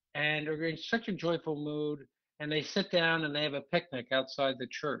and are in such a joyful mood, and they sit down and they have a picnic outside the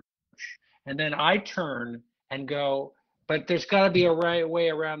church. And then I turn and go, but there's got to be a right way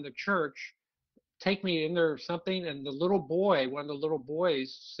around the church. Take me in there or something. And the little boy, one of the little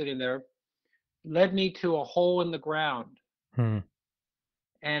boys sitting there, led me to a hole in the ground. Hmm.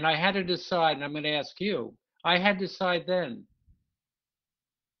 And I had to decide, and I'm going to ask you, I had to decide then,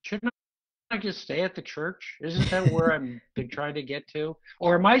 shouldn't I just stay at the church? Isn't that where I'm been trying to get to?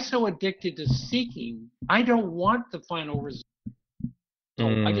 Or am I so addicted to seeking, I don't want the final result.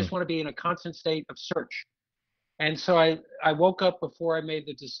 I just want to be in a constant state of search. And so I woke up before I made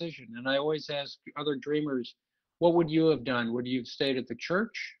the decision. And I always ask other dreamers, what would you have done? Would you have stayed at the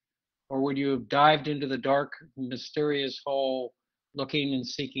church? Or would you have dived into the dark, mysterious hole, looking and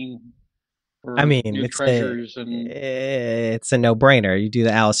seeking I for mean, new treasures? And it's a no-brainer. You do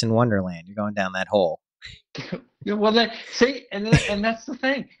the Alice in Wonderland. You're going down that hole. well, see, and that's the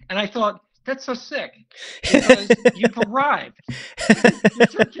thing. And I thought, that's so sick because you've arrived. The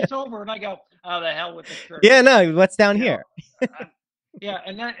church is over, and I go, oh, the hell with the church. Yeah, no, what's down here? Yeah,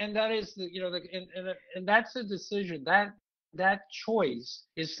 and that is the and that's a decision. That choice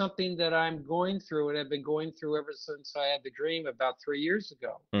is something that I'm going through, and I've been going through ever since I had the dream about 3 years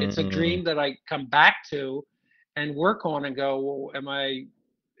ago. Mm-hmm. It's a dream that I come back to and work on and go, well, am I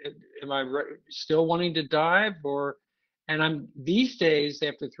still wanting to dive? And I'm these days,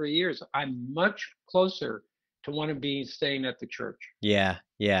 after 3 years, I'm much closer to want to be staying at the church. Yeah.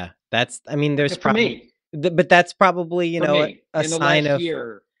 That's, I mean, there's for me. But that's probably, a sign of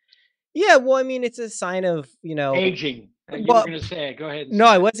year. Yeah, well, I mean, it's a sign of, aging. You were going to say, go ahead. No,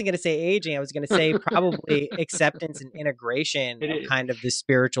 I wasn't going to say aging. I was going to say probably acceptance and integration of kind of the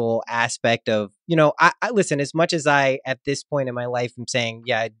spiritual aspect of, I listen, as much as I, at this point in my life, am saying,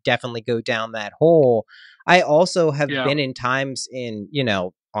 yeah, I definitely go down that hole. I also have been in times in,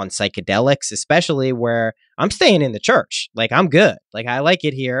 on psychedelics, especially where I'm staying in the church. Like, I'm good. Like, I like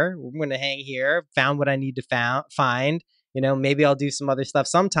it here. I'm going to hang here. Found what I need to find. Maybe I'll do some other stuff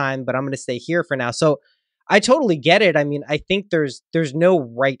sometime, but I'm going to stay here for now. So I totally get it. I mean, I think there's no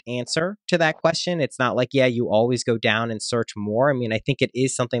right answer to that question. It's not like, yeah, you always go down and search more. I mean, I think it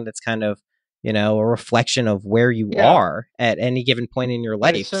is something that's kind of, a reflection of where you are at any given point in your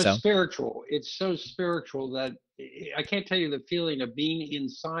life. It's so spiritual. It's so spiritual that I can't tell you the feeling of being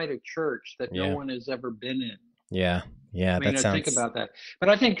inside a church that no one has ever been in. Yeah. I mean, think about that. But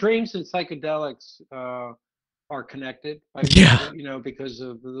I think dreams and psychedelics are connected. Because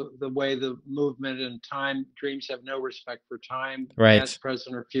of the way the movement and time, dreams have no respect for time, past,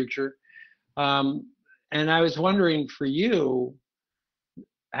 present, or future. And I was wondering, for you,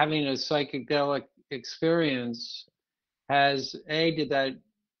 having a psychedelic experience, did that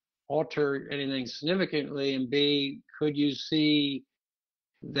alter anything significantly? And B, could you see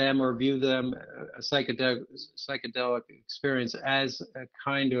them or view them, a psychedelic experience, as a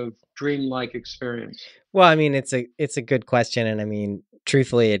kind of dreamlike experience? Well, I mean, it's a good question. And I mean,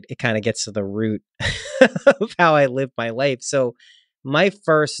 truthfully, it kind of gets to the root of how I live my life. So my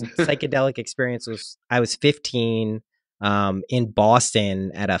first psychedelic experience I was 15 in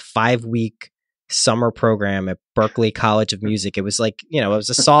Boston at a 5-week summer program at Berklee College of Music. It was like, I was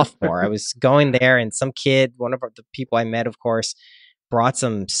a sophomore. I was going there, and some kid, one of the people I met, of course, brought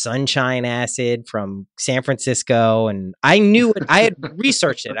some sunshine acid from San Francisco, and I knew it. I had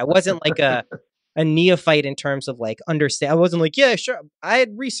researched it. I wasn't like a neophyte in terms of like understand. I wasn't like, yeah, sure. I had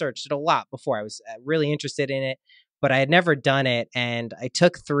researched it a lot before. I was really interested in it, but I had never done it. And I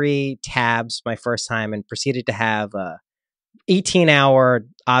took 3 tabs my first time and proceeded to have a 18-hour,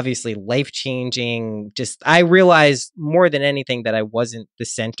 obviously life-changing. Just, I realized more than anything that I wasn't the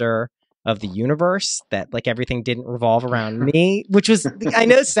center of the universe, that like everything didn't revolve around me, which was, I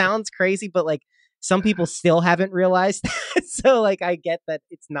know sounds crazy, but like some people still haven't realized that. So like, I get that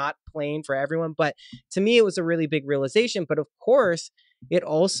it's not plain for everyone, but to me, it was a really big realization. But of course, it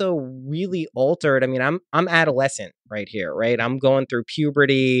also really altered. I mean, I'm adolescent right here, right? I'm going through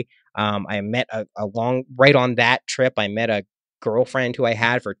puberty. I met right on that trip, I met a girlfriend who I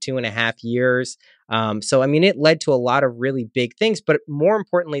had for 2.5 years. So, I mean, it led to a lot of really big things, but more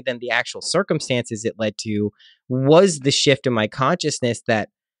importantly than the actual circumstances it led to was the shift in my consciousness that,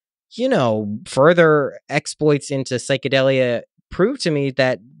 further exploits into psychedelia proved to me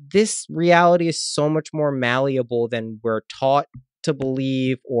that this reality is so much more malleable than we're taught to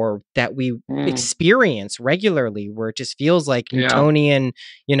believe, or that we experience regularly, where it just feels like Newtonian,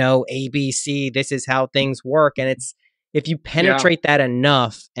 ABC, this is how things work. And it's, if you penetrate that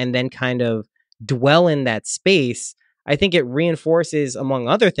enough and then kind of dwell in that space, I think it reinforces, among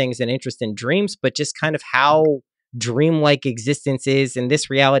other things, an interest in dreams, but just kind of how dreamlike existence is in this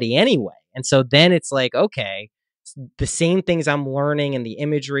reality anyway. And so then it's like, okay, the same things I'm learning and the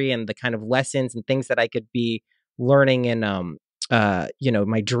imagery and the kind of lessons and things that I could be learning in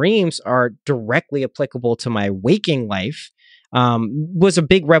my dreams are directly applicable to my waking life. Was a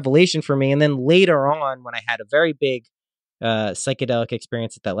big revelation for me. And then later on, when I had a very big psychedelic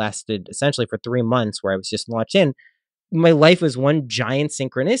experience that lasted essentially for 3 months, where I was just launched in, my life was one giant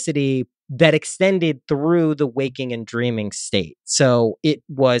synchronicity that extended through the waking and dreaming state. So it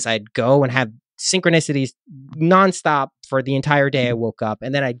was, I'd go and have synchronicities nonstop for the entire day. I woke up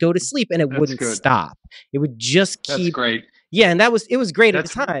and then I'd go to sleep and it That's wouldn't good. stop. It would just That's keep. great. Yeah. And it was great at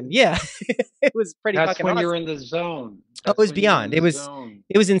the That's time. Yeah. It was pretty that's fucking when awesome. you're in the zone. Oh, it That's was when you're in beyond. the It was zone.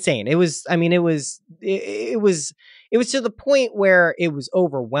 insane. It was, I mean, it was to the point where it was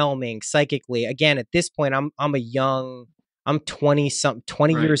overwhelming psychically. Again, at this point, I'm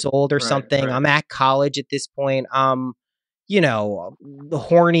 20 Right. years old or Right. something. Right. I'm at college at this point. The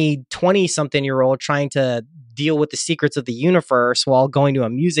horny 20 something year old trying to deal with the secrets of the universe while going to a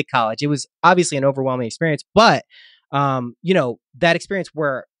music college. It was obviously an overwhelming experience, but that experience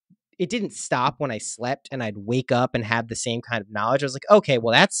where it didn't stop when I slept and I'd wake up and have the same kind of knowledge. I was like, okay,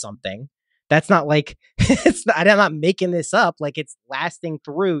 well, that's something. That's not like, I'm not making this up. Like, it's lasting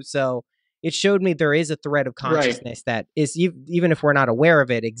through. So it showed me there is a thread of Right. consciousness that is, even if we're not aware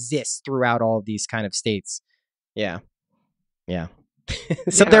of it, exists throughout all of these kind of states. Yeah. Yeah.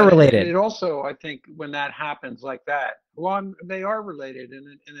 So they're related. It also, I think, when that happens like that, well, they are related,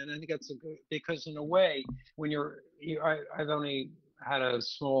 and I think that's because in a way, when I've only had a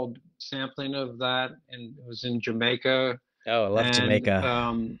small sampling of that, and it was in Jamaica. Oh, I love And Jamaica.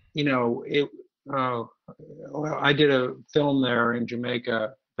 well, I did a film there in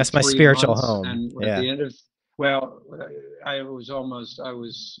Jamaica for That's my 3 spiritual months, home. and at Yeah. the end of, well, I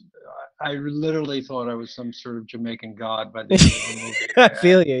literally thought I was some sort of Jamaican god by the end of the movie. I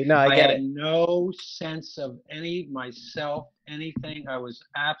feel you. No, I I get had it. no sense of anything. I was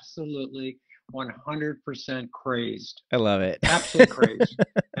absolutely 100% crazed, I love it. absolutely crazed,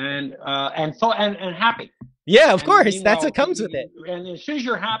 and happy. Yeah, of And course. That's meanwhile, what comes with it. and as soon as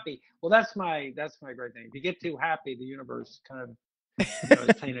you're happy, well, that's my great thing. If you get too happy, the universe kind of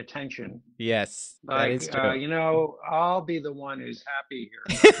is paying attention. Yes, that Like, is true. I'll be the one who's happy here,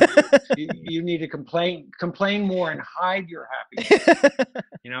 not you. You need to complain more and hide your happiness.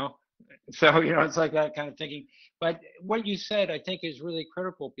 So it's like that kind of thinking. But what you said, I think, is really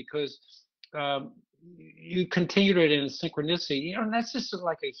critical because you continued it in synchronicity. And that's just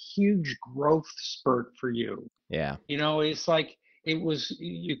like a huge growth spurt for you. Yeah. It's like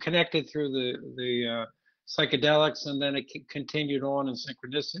you connected through the psychedelics, and then it continued on in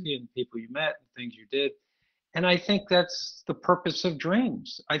synchronicity and people you met and things you did. And I think that's the purpose of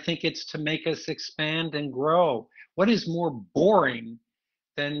dreams. I think it's to make us expand and grow. What is more boring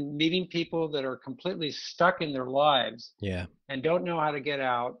than meeting people that are completely stuck in their lives, Yeah, and don't know how to get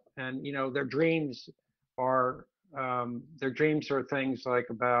out? And their dreams are things like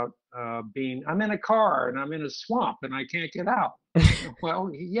about I'm in a car and I'm in a swamp and I can't get out.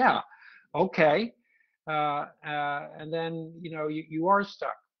 Well, yeah, okay. And then you are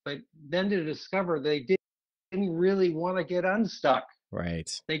stuck, but then to discover they didn't really want to get unstuck. right.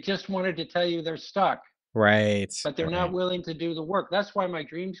 They just wanted to tell you they're stuck, Right. but they're not Right. willing to do the work. That's why my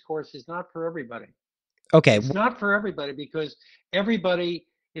dreams course is not for everybody. Okay. It's not for everybody because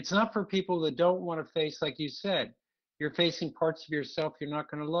it's not for people that don't want to face, like you said, you're facing parts of yourself you're not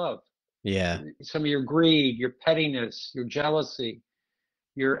going to love. Yeah. Some of your greed, your pettiness, your jealousy,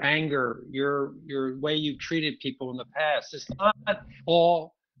 your anger, your way you treated people in the past. It's not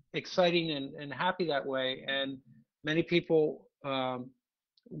all exciting and happy that way. And many people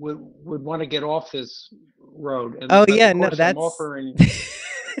would want to get off this road. Oh But yeah, the no, course I'm that's offering,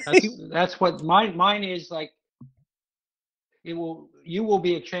 that's what mine is like. You will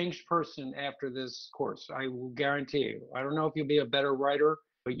be a changed person after this course. I will guarantee you. I don't know if you'll be a better writer,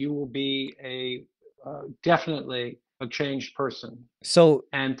 but you will be definitely a changed person. so.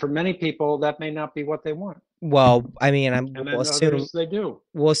 And for many people, that may not be what they want. Well, I mean, And then others, they do.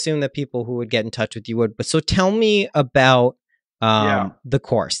 we'll assume that people who would get in touch with you would. But so tell me about Yeah. the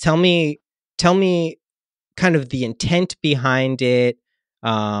course. Tell me kind of the intent behind it.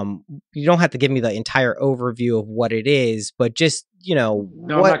 You don't have to give me the entire overview of what it is, but just No, I'm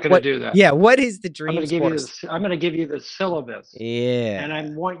not going to do that. Yeah, what is the I'm going dreams to give course? I'm going to give you the syllabus. Yeah. And I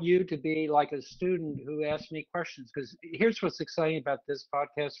want you to be like a student who asks me questions, because here's what's exciting about this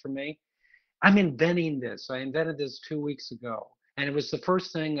podcast for me. I'm inventing this. I invented this 2 weeks ago. And it was the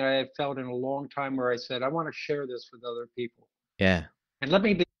first thing I felt in a long time where I said, I want to share this with other people. Yeah. And let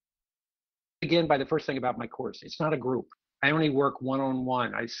me begin by the first thing about my course. It's not a group. I only work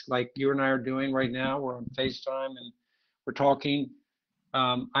one-on-one. Like you and I are doing right now. We're on FaceTime and we're talking.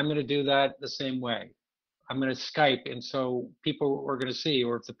 I'm going to do that the same way. I'm going to Skype, and so people are going to see,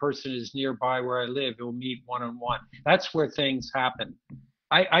 or if the person is nearby where I live, we'll meet one-on-one. That's where things happen.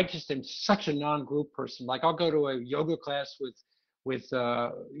 I just am such a non-group person. Like I'll go to a yoga class with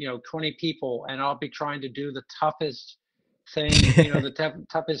 20 people, and I'll be trying to do the toughest thing, the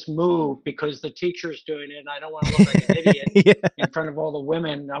toughest move because the teacher's doing it, and I don't want to look like an idiot Yeah. in front of all the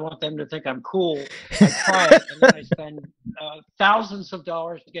women. I want them to think I'm cool. I try it, and then I spend thousands of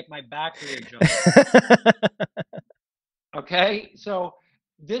dollars to get my back readjusted. Okay, so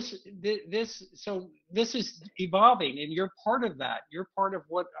this is evolving, and you're part of that. You're part of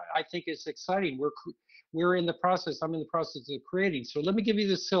what I think is exciting. We're in the process. I'm in the process of creating. So let me give you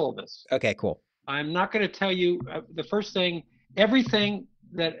the syllabus. Okay, cool. I'm not going to tell you the first thing, everything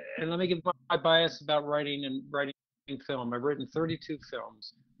that, and let me give my bias about writing film. I've written 32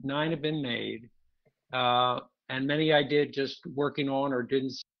 films. 9 have been made, and many I did just working on or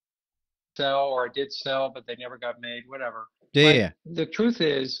didn't sell, or I did sell, but they never got made, whatever. Yeah. The truth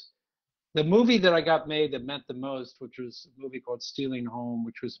is, the movie that I got made that meant the most, which was a movie called Stealing Home,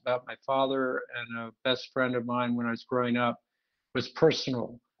 which was about my father and a best friend of mine when I was growing up, was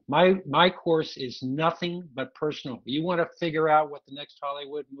personal. My course is nothing but personal. You want to figure out what the next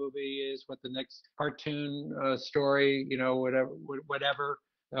Hollywood movie is, what the next cartoon story, whatever.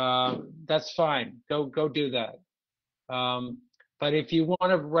 That's fine. Go do that. But if you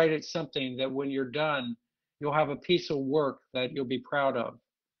want to write it something that when you're done, you'll have a piece of work that you'll be proud of,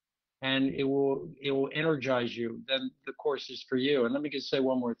 and it will energize you, then the course is for you. And let me just say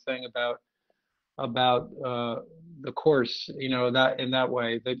one more thing about the course, that in that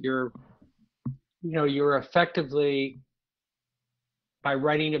way that you're effectively, by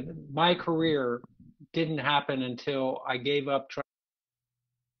writing, my career didn't happen until I gave up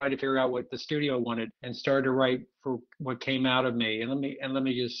trying to figure out what the studio wanted and started to write for what came out of me. And let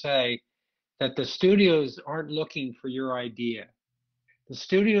me just say that the studios aren't looking for your idea. The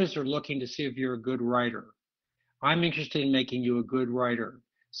studios are looking to see if you're a good writer. I'm interested in making you a good writer.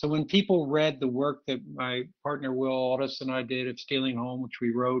 So when people read the work that my partner Will Aldis and I did of Stealing Home, which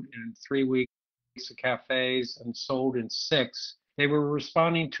we wrote in 3 weeks at cafes and sold in 6, they were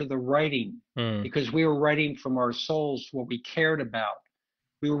responding to the writing because we were writing from our souls what we cared about.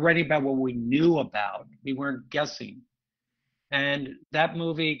 We were writing about what we knew about. We weren't guessing. And that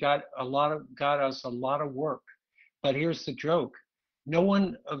movie got us a lot of work. But here's the joke. No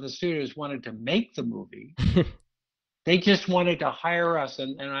one of the studios wanted to make the movie. They just wanted to hire us.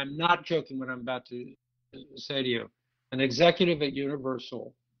 And I'm not joking what I'm about to say to you. An executive at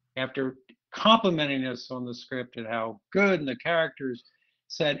Universal, after complimenting us on the script and how good and the characters,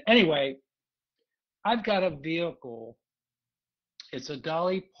 said, anyway, I've got a vehicle. It's a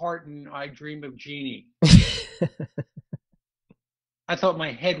Dolly Parton I Dream of Jeannie. I thought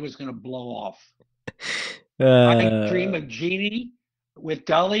my head was going to blow off. I Dream of Jeannie with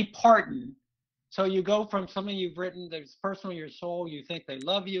Dolly Parton. So you go from something you've written that's personal to your soul, you think they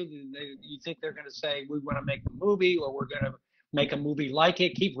love you, you think they're going to say, we want to make a movie, or we're going to make a movie like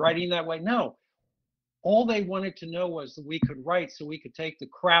it, keep writing that way. No. All they wanted to know was that we could write so we could take the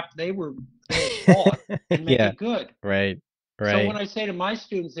crap they were taught and make it good. Right. So when I say to my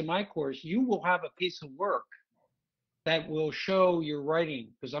students in my course, you will have a piece of work that will show your writing,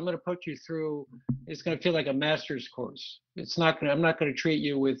 because I'm going to put you through, it's going to feel like a master's course. I'm not going to treat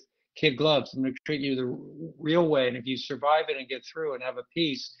you with kid gloves. I'm going to treat you the real way. And if you survive it and get through and have a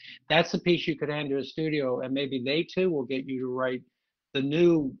piece, that's the piece you could hand to a studio, and maybe they too will get you to write the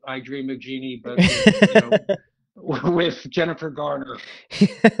new I Dream of Jeannie, but with Jennifer Garner,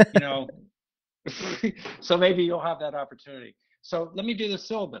 So maybe you'll have that opportunity. So let me do the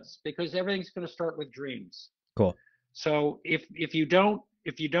syllabus, because everything's going to start with dreams. Cool. So if you don't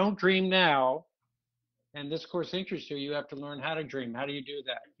dream now, and this course interests you, you have to learn how to dream. How do you do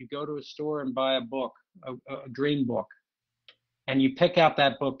that? You go to a store and buy a book, a dream book, and you pick out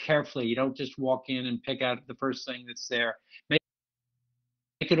that book carefully. You don't just walk in and pick out the first thing that's there. Make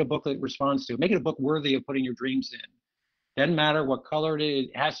it a book that responds to. Make it a book worthy of putting your dreams in. Doesn't matter what color it is,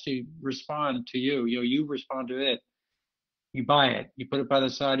 it has to respond to you. You respond to it. You buy it. You put it by the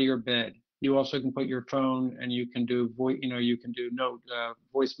side of your bed. You also can put your phone, and you can do voice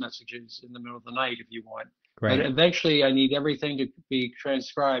messages in the middle of the night if you want. Right. But eventually, I need everything to be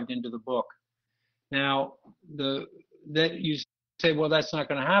transcribed into the book. Now, that you say, well, that's not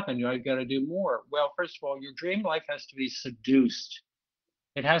going to happen. I've got to do more. Well, first of all, your dream life has to be seduced.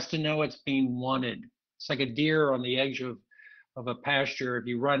 It has to know it's being wanted. It's like a deer on the edge of of a pasture. If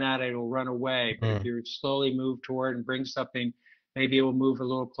you run at it, it'll run away. But if Mm. you slowly move toward and bring something, maybe it will move a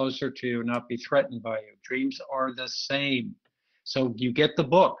little closer to you and not be threatened by you. Dreams are the same. So you get the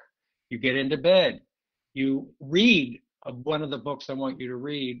book, you get into bed, you read one of the books I want you to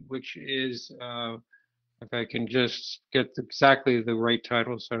read, which is, if I can just get exactly the right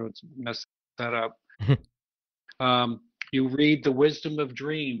title so I don't mess that up. You read The Wisdom of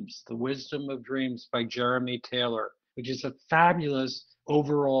Dreams, The Wisdom of Dreams by Jeremy Taylor, which is a fabulous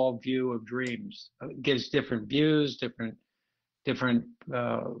overall view of dreams. It gives different views, different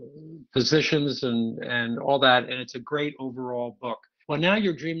positions and all that, and it's a great overall book. Well, now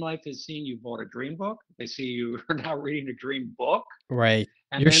your dream life is seen. You bought a dream book. They see you are now reading a dream book. Right.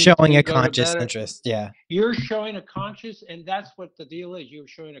 And You're then before showing you a go to conscious bed, interest. Yeah. you're showing a conscious, and that's what the deal is. You're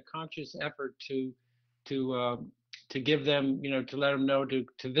showing a conscious effort to give them, to let them know to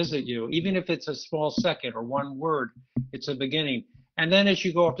visit you, even if it's a small second or one word. It's a beginning. And then as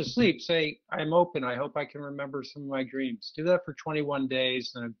you go off to sleep, say, I'm open. I hope I can remember some of my dreams. Do that for 21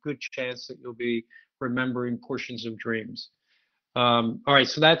 days, and a good chance that you'll be remembering portions of dreams. All right,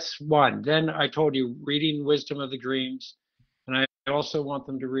 so that's one. Then I told you, reading Wisdom of the Dreams, and I also want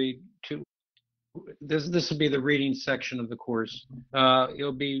them to read two. This will be the reading section of the course.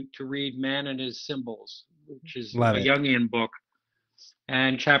 It'll be to read Man and His Symbols, which is Love a it. Jungian book,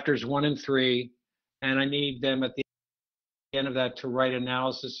 and chapters 1 and 3. And I need them at the end of that to write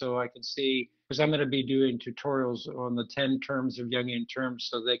analysis so I can see, because I'm going to be doing tutorials on the 10 terms of Jungian terms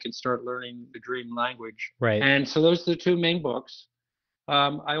so they can start learning the dream language. Right. And so those are the two main books.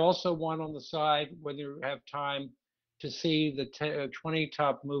 I also want on the side, when you have time, to see the 20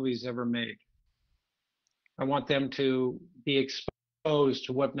 top movies ever made. I want them to be exposed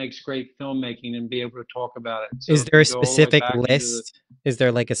to what makes great filmmaking and be able to talk about it. So Is if there we a go all the way specific back list? Is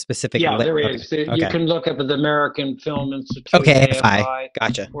there like a specific yeah, list? there Okay. is. You Okay. can look up at the American Film Institute, Okay, AFI. AFI,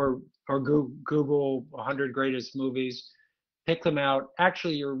 Gotcha. or Google 100 greatest movies. Pick them out.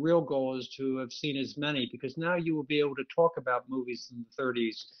 Actually, your real goal is to have seen as many, because now you will be able to talk about movies in the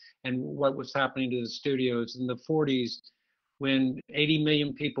 30s and what was happening to the studios in the 40s when 80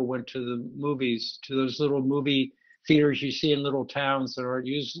 million people went to the movies, to those little movie theaters you see in little towns that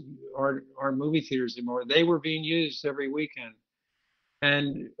aren't movie theaters anymore. They were being used every weekend.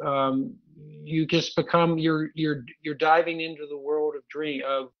 And you just become you're diving into the world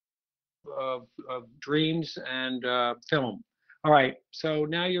of dreams and film. All right, so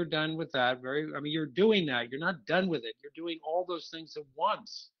now you're done with that. You're doing that. You're not done with it. You're doing all those things at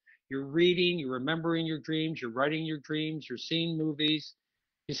once. You're reading, you're remembering your dreams, you're writing your dreams, you're seeing movies.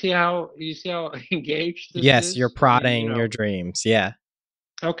 You see how engaged this Yes, you're is? I mean, prodding your dreams. Yeah.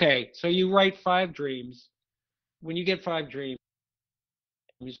 Okay, so you write 5 dreams. When you get 5 dreams,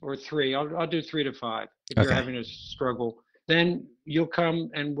 or 3, I'll do 3 to 5 if you're Okay. having a struggle. Then you'll come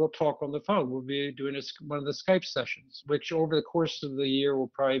and we'll talk on the phone. We'll be doing one of the Skype sessions, which over the course of the year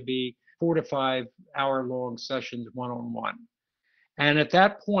will probably be 4 to 5 hour long sessions, one-on-one. And at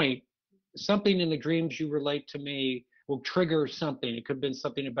that point, something in the dreams you relate to me will trigger something. It could have been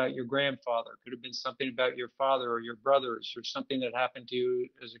something about your grandfather, it could have been something about your father or your brothers, or something that happened to you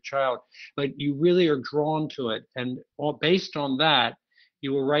as a child. But you really are drawn to it. And based on that,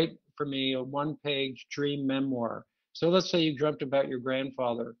 you will write for me a 1-page dream memoir. So let's say you dreamt about your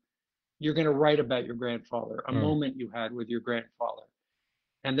grandfather. You're going to write about your grandfather, a moment you had with your grandfather.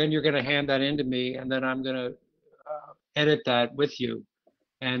 And then you're going to hand that in to me, and then I'm going to edit that with you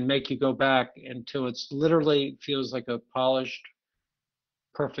and make you go back until it's literally feels like a polished,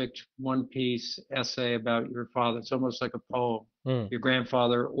 perfect one-piece essay about your father. It's almost like a poem, your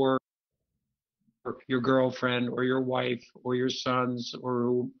grandfather, or your girlfriend, or your wife, or your sons,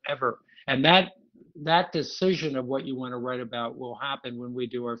 or whoever. And that decision of what you want to write about will happen when we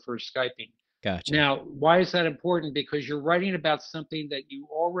do our first Skyping. Gotcha. Now, why is that important? Because you're writing about something that you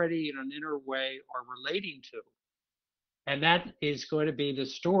already, in an inner way, are relating to. And that is going to be the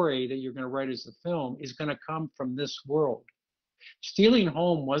story that you're going to write as a film is going to come from this world. Stealing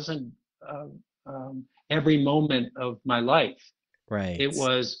Home wasn't every moment of my life. Right. It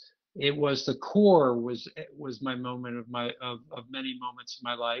was the core was my moment of many moments in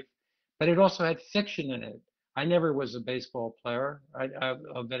my life, but it also had fiction in it. I never was a baseball player.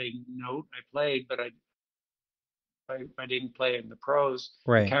 Of any note, I played, but I didn't play in the pros.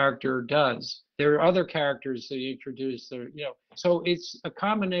 Right. The character does. There are other characters that you introduce that, so it's a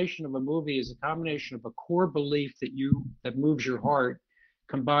combination of a movie is a combination of a core belief that moves your heart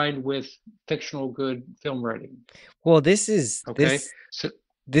combined with fictional good film writing. Well, this is okay.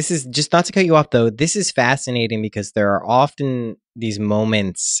 This is just not to cut you off though. This is fascinating because there are often these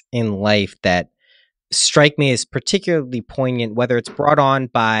moments in life that strike me as particularly poignant, whether it's brought on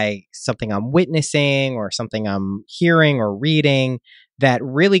by something I'm witnessing or something I'm hearing or reading, that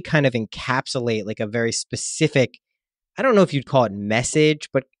really kind of encapsulate like a very specific, I don't know if you'd call it message,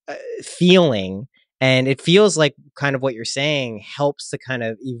 but feeling. And it feels like kind of what you're saying helps to kind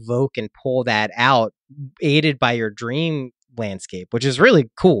of evoke and pull that out, aided by your dream landscape, which is really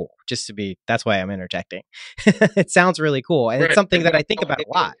cool. Just to be, that's why I'm interjecting. It sounds really cool. And it's Right. something that I think about a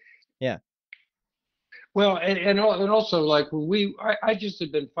lot. Yeah. Well, and also like when I just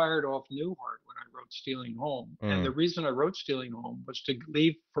had been fired off Newhart when I wrote Stealing Home, and the Mm. reason I wrote Stealing Home was to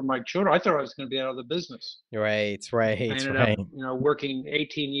leave for my children. I thought I was going to be out of the business. Right, I right, ended up, right. working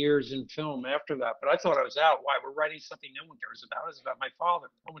 18 years in film after that. But I thought I was out. Why? We're writing something no one cares about. It's about my father.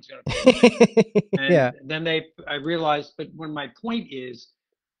 No one's going to pay attention. And Yeah, then I realized. But when my point is,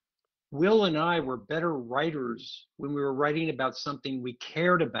 Will and I were better writers when we were writing about something we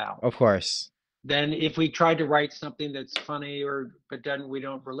cared about of course. than if we tried to write something that's funny but then we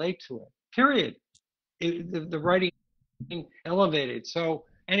don't relate to it. Period. The writing elevated. So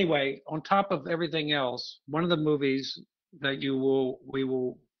anyway, on top of everything else, one of the movies that we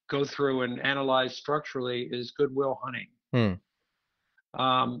will go through and analyze structurally is Good Will Hunting.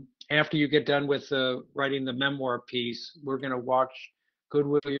 Hmm. After you get done with writing the memoir piece, we're going to watch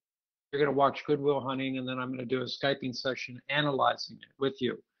Goodwill. You're going to watch Good Will Hunting, and then I'm going to do a Skyping session analyzing it with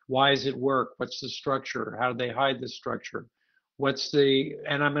you. Why does it work? What's the structure? How do they hide the structure?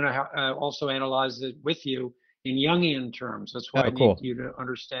 And I'm going to also analyze it with you in Jungian terms. That's why I Oh, need cool. you to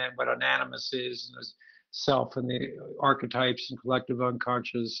understand what an animus is, and the self and the archetypes and collective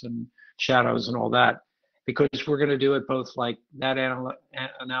unconscious and shadows and all that. Because we're going to do it both like that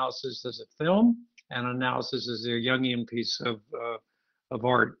analysis as a film and analysis as a Jungian piece of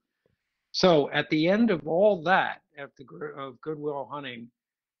art. So at the end of all that, of Good Will Hunting,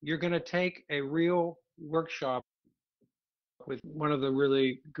 you're going to take a real workshop with one of the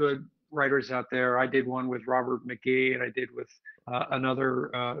really good writers out there. I did one with Robert McGee, and I did with another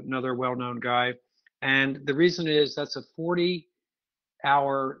well-known guy. And the reason is that's a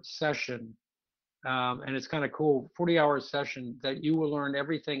 40-hour session, and it's kind of cool. 40-hour session that you will learn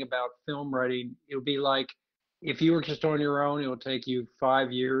everything about film writing. It'll be like if you were just on your own, it'll take you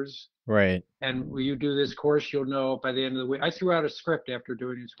 5 years. Right. And when you do this course, you'll know by the end of the week. I threw out a script after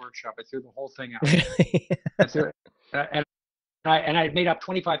doing this workshop. I threw the whole thing out. Really? I threw it, and I made up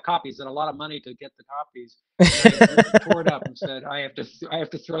 25 copies and a lot of money to get the copies. And I tore it up and said, I have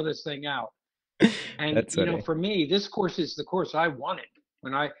to throw this thing out. And That's funny. for me, this course is the course I wanted.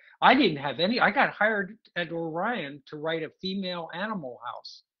 When I didn't have any, I got hired at Orion to write a female Animal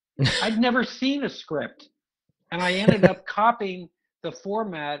House. I'd never seen a script, and I ended up copying the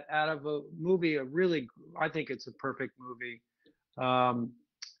format out of a movie. I think it's a perfect movie.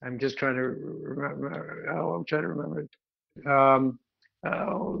 I'm just trying to remember. Oh, I'm trying to remember. Um,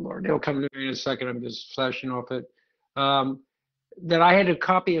 oh Lord, it'll come to me in a second. I'm just flashing off it. Um, that I had to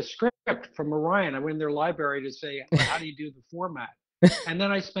copy a script from Orion. I went in their library to say, well, how do you do the format? And then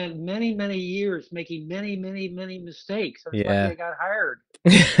I spent many, many years making many, many, many mistakes. I was lucky Yeah. I got hired,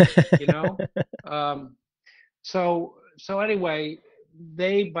 you know? So anyway,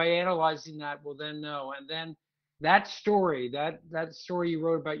 they, by analyzing that, will then know. And then that story, that story you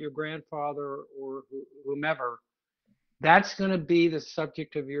wrote about your grandfather or whomever, that's going to be the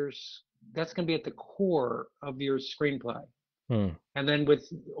subject of that's going to be at the core of your screenplay. Hmm. And then with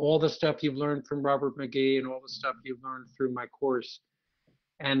all the stuff you've learned from Robert McGee and all the stuff you've learned through my course,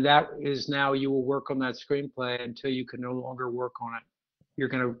 and that is now you will work on that screenplay until you can no longer work on it. You're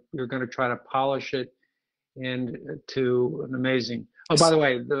gonna try to polish it into an amazing. Oh, by the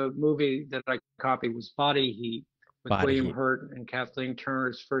way, the movie that I copied was Body Heat with Body William Heat. Hurt and Kathleen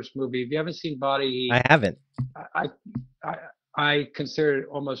Turner's first movie. If you haven't seen Body Heat, I haven't. I I, I consider it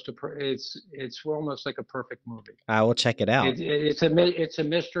almost it's almost like a perfect movie. I will check it out. It's a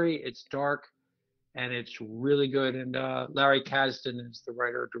mystery. It's dark, and it's really good. And Larry Kasdan is the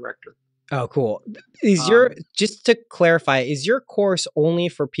writer director. Oh, cool. Just to clarify, is your course only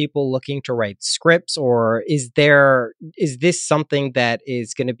for people looking to write scripts, or is this something that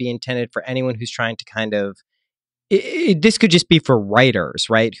is going to be intended for anyone who's trying to kind of, this could just be for writers,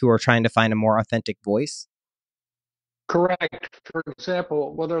 right? Who are trying to find a more authentic voice? Correct. For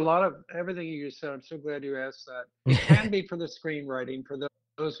example, well, there are a lot of everything you just said. I'm so glad you asked that. It can be for the screenwriting, for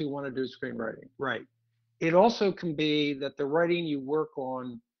those who want to do screenwriting. Right. It also can be that the writing you work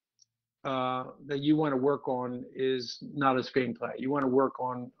on, that you want to work on, is not a screenplay. You want to work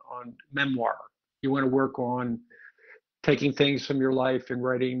on memoir. You want to work on taking things from your life and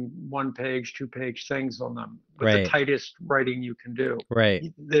writing 1 page, 2 page things on them with the Right. tightest writing you can do.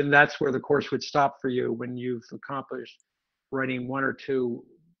 Right. Then that's where the course would stop for you when you've accomplished writing 1 or 2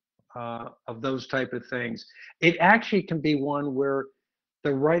 of those type of things. It actually can be one where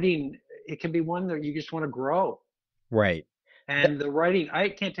the writing, it can be one that you just want to grow. Right. And the writing, I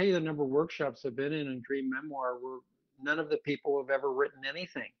can't tell you the number of workshops I've been in Dream Memoir where none of the people have ever written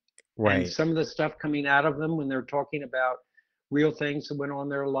anything. And Right. some of the stuff coming out of them when they're talking about real things that went on in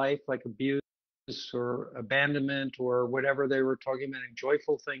their life, like abuse or abandonment or whatever they were talking about, and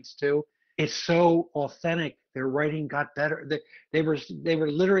joyful things too. It's so authentic. Their writing got better. They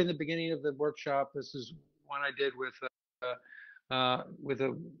were literally in the beginning of the workshop. This is one I did with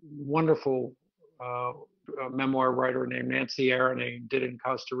a wonderful memoir writer named Nancy Aaron. Did it in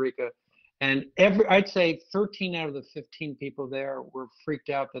Costa Rica, and I'd say 13 out of the 15 people there were freaked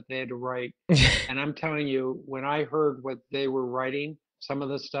out that they had to write. And I'm telling you, when I heard what they were writing, some of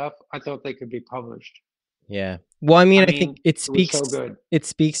the stuff, I thought they could be published. Yeah. Well, I mean, I I think mean, it was so good. it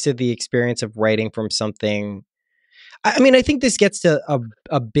speaks to the experience of writing from something. I mean, I think this gets to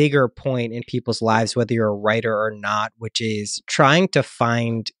a bigger point in people's lives, whether you're a writer or not, which is trying to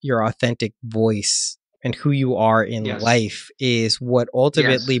find your authentic voice and who you are in Yes. life is what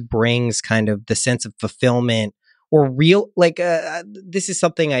ultimately Yes. brings kind of the sense of fulfillment or real, like, this is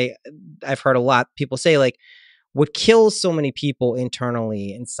something I've heard a lot people say, like, what kills so many people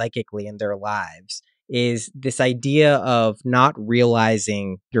internally and psychically in their lives is this idea of not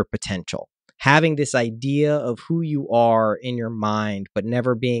realizing your potential, having this idea of who you are in your mind, but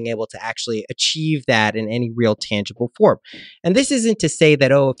never being able to actually achieve that in any real tangible form. And this isn't to say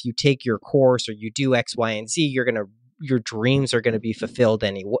that, oh, if you take your course or you do X, Y, and Z, your dreams are going to be fulfilled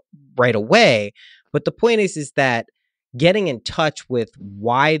right away. But the point is that getting in touch with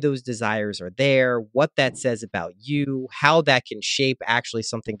why those desires are there, what that says about you, how that can shape actually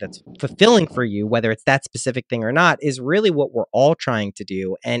something that's fulfilling for you, whether it's that specific thing or not, is really what we're all trying to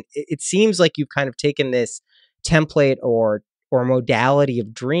do. And it seems like you've kind of taken this template or modality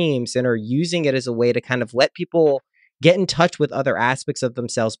of dreams and are using it as a way to kind of let people get in touch with other aspects of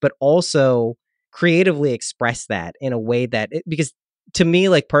themselves, but also creatively express that in a way that because to me,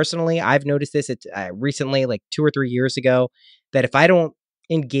 like personally, I've noticed this recently, like 2 or 3 years ago, that if I don't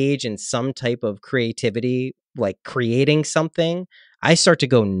engage in some type of creativity, like creating something, I start to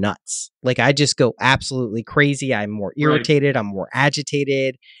go nuts. Like I just go absolutely crazy. I'm more irritated. I'm more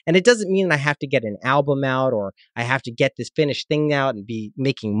agitated. And it doesn't mean I have to get an album out or I have to get this finished thing out and be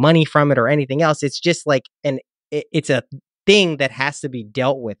making money from it or anything else. It's just like, it's a thing that has to be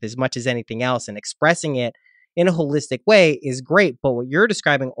dealt with as much as anything else, and expressing it in a holistic way is great. But what you're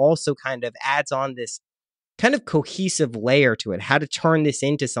describing also kind of adds on this kind of cohesive layer to it, how to turn this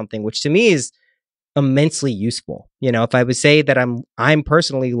into something, which to me is immensely useful. You know, if I would say that I'm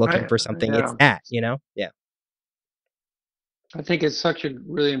personally looking for something, it's that, you know? Yeah. I think it's such a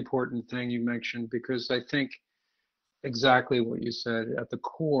really important thing you mentioned, because I think exactly what you said at the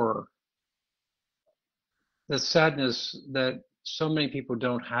core, the sadness that so many people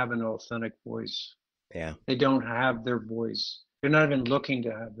don't have an authentic voice. Yeah. They don't have their voice. They're not even looking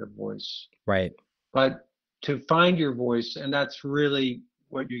to have their voice. Right. But to find your voice, and that's really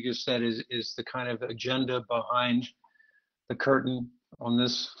what you just said is the kind of agenda behind the curtain on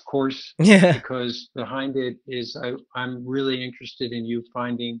this course. Yeah. Because behind it is I'm really interested in you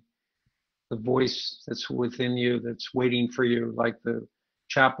finding the voice that's within you, that's waiting for you, like the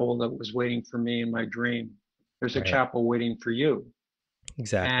chapel that was waiting for me in my dream. There's a chapel waiting for you.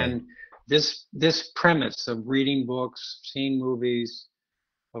 Exactly. And this premise of reading books, seeing movies,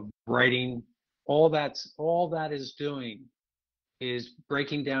 of writing, all that is doing is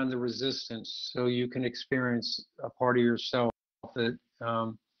breaking down the resistance so you can experience a part of yourself that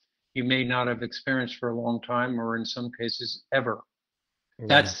you may not have experienced for a long time, or in some cases ever.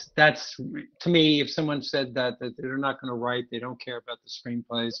 Yeah. That's to me, if someone said that they're not going to write, they don't care about the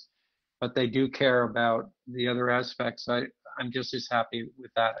screenplays, but they do care about the other aspects, I'm just as happy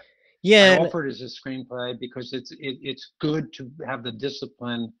with that. Yeah. I offer it as a screenplay because it's good to have the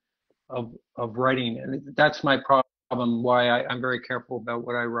discipline of writing, and that's my problem. Why I'm very careful about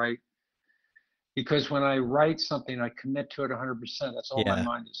what I write, because when I write something, I commit to it 100%. That's all my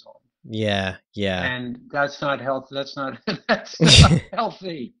mind is on. Yeah. Yeah. And that's not healthy. That's not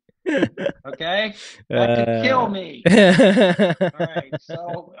healthy. Okay, that could kill me. All right,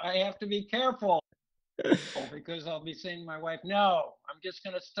 so I have to be careful, because I'll be saying to my wife, "No, I'm just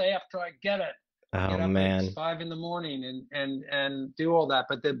going to stay after I get it." Oh, Get up man. at 5 a.m. and do all that.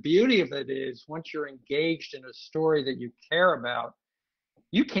 But the beauty of it is, once you're engaged in a story that you care about,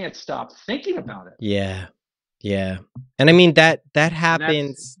 you can't stop thinking about it. Yeah. Yeah. And I mean that And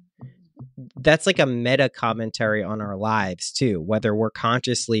happens. That's like a meta commentary on our lives too, whether we're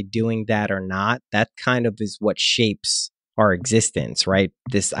consciously doing that or not. That kind of is what shapes our existence, right?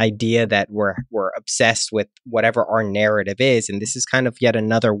 This idea that we're obsessed with whatever our narrative is, and this is kind of yet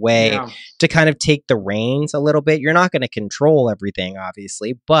another way yeah, to kind of take the reins a little bit. You're not going to control everything,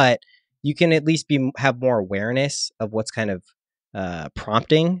 obviously, but you can at least have more awareness of what's kind of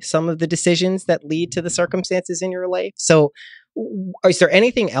prompting some of the decisions that lead to the circumstances in your life. So is there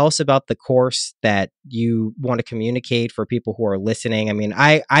anything else about the course that you want to communicate for people who are listening? I mean,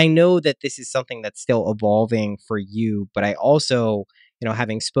 I know that this is something that's still evolving for you, but I also,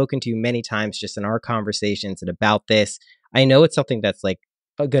 having spoken to you many times just in our conversations and about this, I know it's something that's like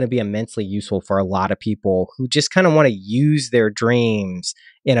going to be immensely useful for a lot of people who just kind of want to use their dreams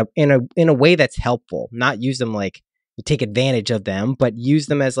in a way that's helpful, not use them like take advantage of them, but use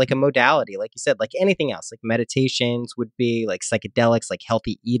them as like a modality, like you said, like anything else, like meditations would be, like psychedelics, like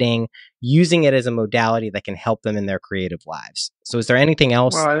healthy eating, using it as a modality that can help them in their creative lives. So is there anything well,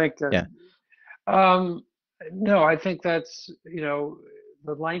 else? I think Yeah. um, no, I think that's, the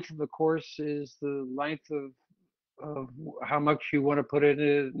length of the course is the length of how much you want to put in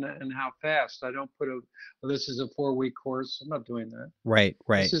it and how fast. I don't put well, this is a 4-week course. I'm not doing that. Right. This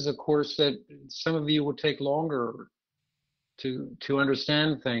Right. is a course that some of you will take longer to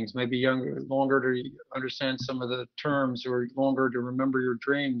understand things, maybe longer to understand some of the terms, or longer to remember your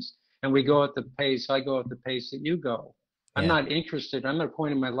dreams. And we go at the pace. I go at the pace that you go. I'm Yeah. not interested. I'm at a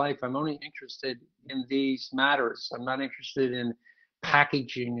point in my life. I'm only interested in these matters. I'm not interested in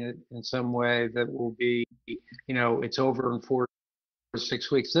packaging it in some way that will be, it's over in 4 or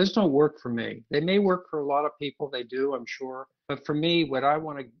 6 weeks. Those don't work for me. They may work for a lot of people. They do, I'm sure. But for me, what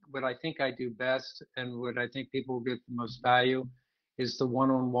I think I do best, and what I think people get the most value, is the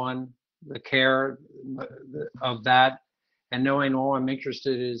one-on-one, the care of that, and knowing all I'm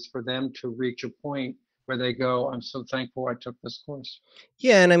interested is for them to reach a point where they go, I'm so thankful I took this course.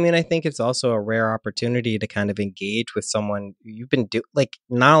 Yeah, and I mean, I think it's also a rare opportunity to kind of engage with someone you've been like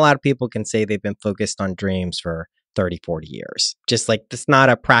not a lot of people can say they've been focused on dreams for 30, 40 years. Just like that's not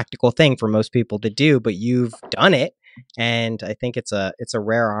a practical thing for most people to do, but you've done it. And I think it's a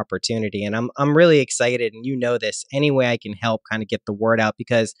rare opportunity. And I'm really excited, and this any way I can help kind of get the word out,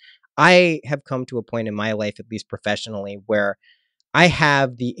 because I have come to a point in my life, at least professionally, where I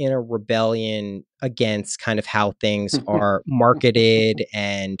have the inner rebellion against kind of how things are marketed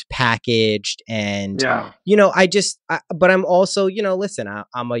and packaged. And, Yeah, but I'm also, listen,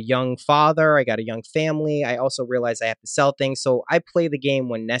 I'm a young father. I got a young family. I also realize I have to sell things. So I play the game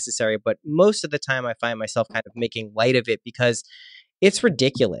when necessary. But most of the time, I find myself kind of making light of it because it's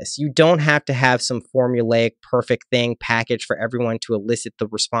ridiculous. You don't have to have some formulaic perfect thing packaged for everyone to elicit the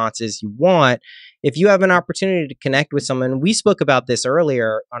responses you want. If you have an opportunity to connect with someone, we spoke about this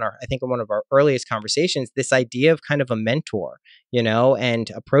earlier on I think in one of our earliest conversations, this idea of kind of a mentor,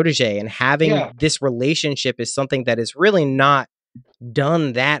 and a protege, and having yeah, this relationship is something that is really not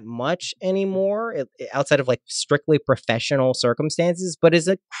done that much anymore, outside of like strictly professional circumstances, but is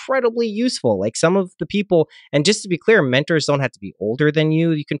incredibly useful. Like some of the people, and just to be clear, mentors don't have to be older than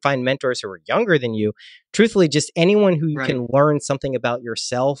you. You can find mentors who are younger than you. Truthfully, just anyone who you right. can learn something about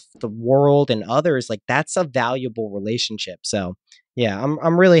yourself, the world, and others, like that's a valuable relationship. So yeah,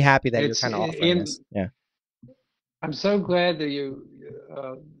 I'm really happy that you're It's kind of offering in this. Yeah. I'm so glad that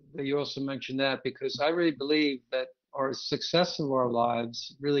you also mentioned that, because I really believe that our success of our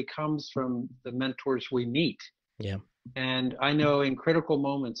lives really comes from the mentors we meet. Yeah. And I know in critical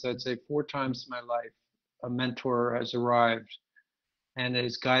moments, I'd say 4 times in my life, a mentor has arrived and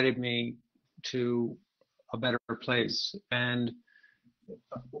has guided me to a better place. And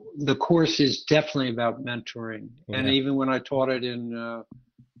the course is definitely about mentoring. And Yeah. even when I taught it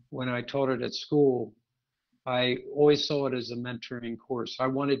at school, I always saw it as a mentoring course. I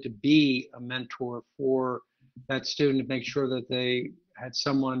wanted to be a mentor for that student, to make sure that they had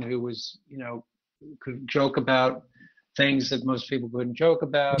someone who was, could joke about things that most people couldn't joke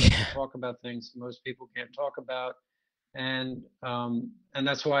about, and could Yeah. talk about things that most people can't talk about. And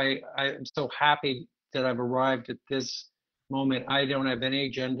that's why I'm so happy that I've arrived at this moment. I don't have any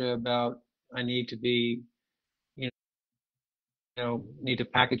agenda about I need to be, you need to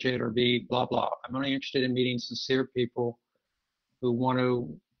package it or be blah blah. I'm only interested in meeting sincere people who want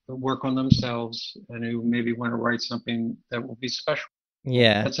to work on themselves and who maybe want to write something that will be special.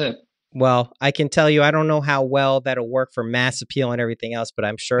 Yeah. That's it. Well, I can tell you, I don't know how well that'll work for mass appeal and everything else, but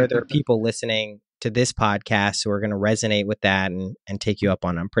I'm sure there are people listening to this podcast who are going to resonate with that and take you up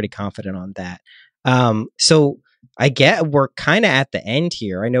on it. I'm pretty confident on that. So we're kind of at the end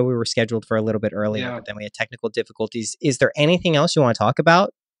here. I know we were scheduled for a little bit earlier, Yeah. but then we had technical difficulties. Is there anything else you want to talk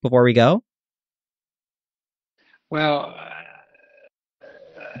about before we go? Well,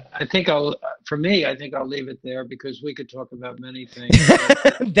 I think for me, I think I'll leave it there because we could talk about many things.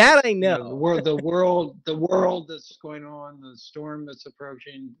 That I You know, know. the world that's going on, the storm that's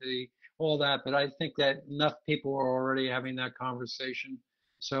approaching, all that. But I think that enough people are already having that conversation.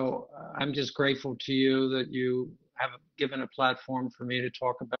 So I'm just grateful to you that you have given a platform for me to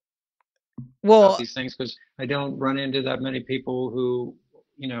talk about Well, these things because I don't run into that many people who,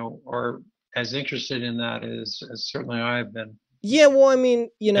 are as interested in that as certainly I have been. yeah, well, I mean,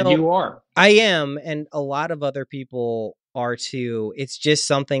 And you are. I am, and a lot of other people are too. It's just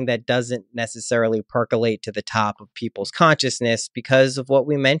something that doesn't necessarily percolate to the top of people's consciousness because of what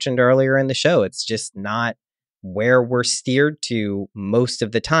we mentioned earlier in the show. It's just not where we're steered to most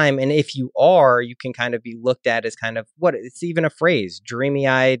of the time. And if you are, you can kind of be looked at as kind of it's even a phrase, dreamy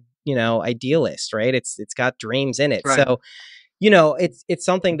eyed, idealist, right? It's got dreams in it. Right. So it's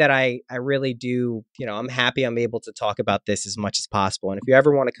something that I really do, I'm happy I'm able to talk about this as much as possible. And if you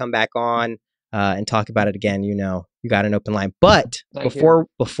ever want to come back on and talk about it again, you got an open line. But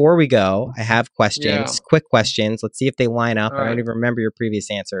before we go, I have questions, quick questions. Let's see if they line up. I don't even remember your previous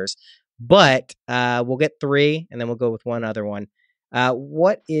answers, but we'll get 3 and then we'll go with one other one.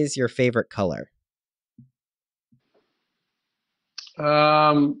 What is your favorite color?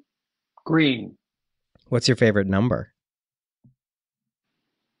 Green. What's your favorite number?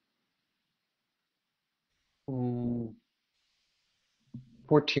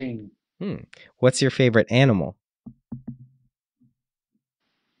 14. What's your favorite animal?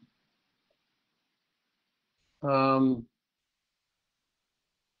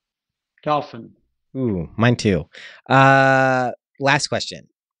 Dolphin. Ooh, mine too. Last question.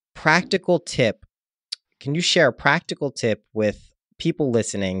 Practical tip. Can you share a practical tip with people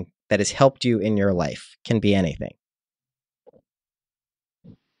listening that has helped you in your life? Can be anything.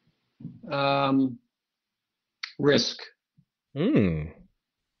 Risk.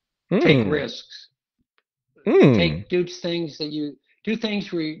 Take risks. Do things where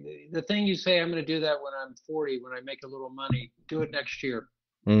the thing you say, I'm going to do that when I'm 40, when I make a little money. Do it next year.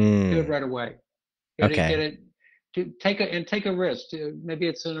 Do it right away. Get it. Take a risk. Maybe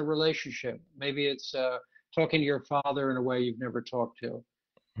it's in a relationship. Maybe it's talking to your father in a way you've never talked to.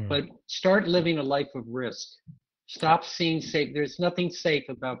 But start living a life of risk. Stop seeing safe. There's nothing safe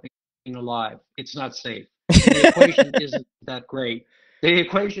about being alive. It's not safe. The equation isn't that great. The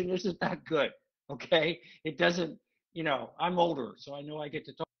equation isn't that good. Okay? It doesn't, I'm older, so I know I get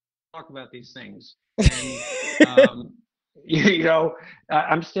to talk about these things. And,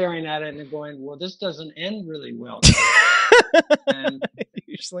 I'm staring at it and going, well, this doesn't end really well. And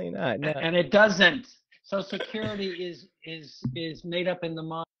usually not. No. And it doesn't. So security is made up in the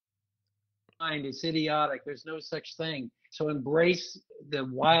mind. It's idiotic. There's no such thing. So embrace the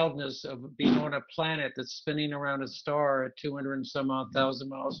wildness of being on a planet that's spinning around a star at 200 and some odd thousand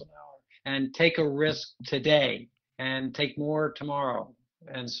miles an hour, and take a risk today and take more tomorrow,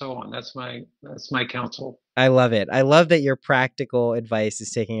 and so on. That's my counsel. I love it. I love that your practical advice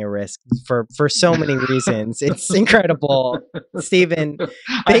is taking a risk for so many reasons. It's incredible, Stephen.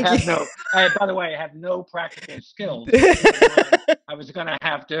 By the way, I have no practical skills. I was gonna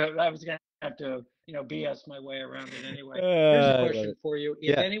have to, BS my way around it anyway. Here's a question for you.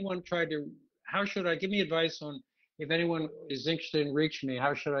 If anyone tried to, give me advice on if anyone is interested in reaching me,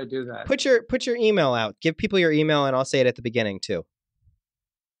 how should I do that? Put your email out. Give people your email, and I'll say it at the beginning too.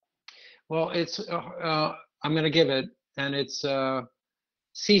 Well, it's I'm going to give it, and it's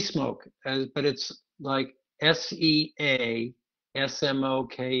seasmoke, but it's like SEASMOKE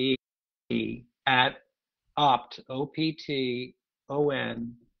at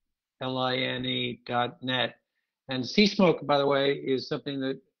OPTONLINE.net. And seasmoke, by the way, is something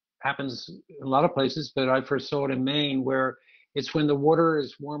that happens in a lot of places, but I first saw it in Maine, where it's when the water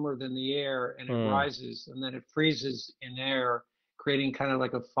is warmer than the air and it rises, and then it freezes in air, creating kind of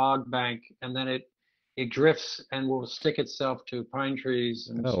like a fog bank, and then it drifts and will stick itself to pine trees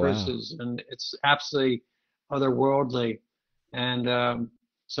and spruces, and it's absolutely otherworldly. And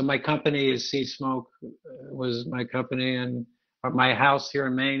so my company is Seasmoke, was my company, and my house here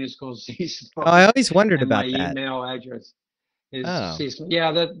in Maine is called Seasmoke. Oh, I always wondered about that. My email address is Seasmoke.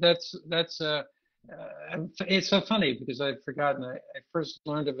 Yeah, that's it's so funny because I'd forgotten. I first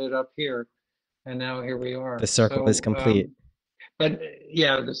learned of it up here, and now here we are. The circle is complete. But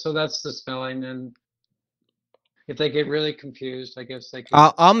yeah, so that's the spelling, and if they get really confused, I guess they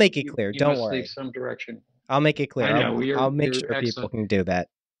can. I'll make it clear. Don't worry. Leave some direction. I'll make it clear. I know. I'll make sure excellent. people can do that.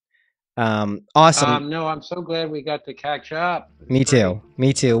 Awesome. No, I'm so glad we got to catch up. It's Me great. too. Me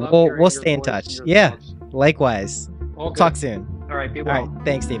I too. love We'll hearing your stay in voice and touch. your Yeah. thoughts. Likewise. All We'll good. talk soon. All right, be All well. right.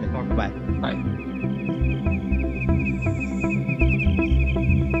 Thanks, Stephen. Talk. Bye. Bye.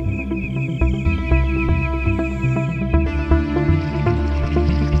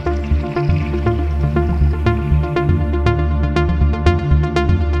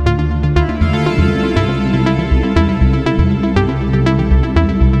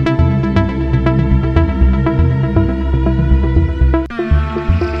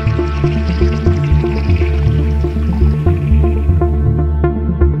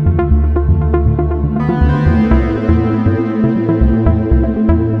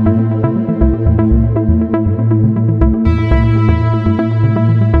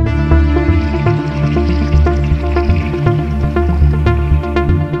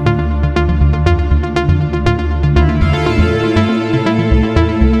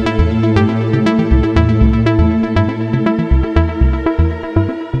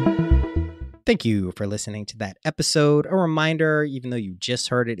 Thank you for listening to that episode. A reminder, even though you just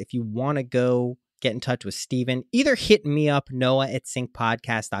heard it, if you want to go get in touch with Steven, either hit me up,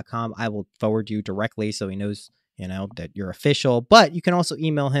 noah@syncpodcast.com. I will forward you directly so he knows, that you're official. But you can also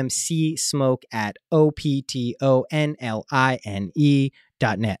email him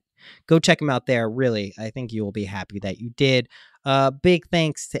cSmoke@optonline.net. Go check him out there. Really, I think you will be happy that you did. Big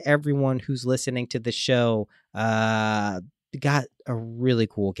thanks to everyone who's listening to the show. Got a really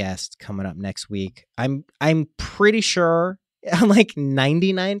cool guest coming up next week. I'm pretty sure, I'm like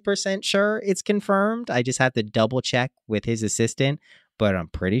 99% sure it's confirmed. I just have to double check with his assistant, but I'm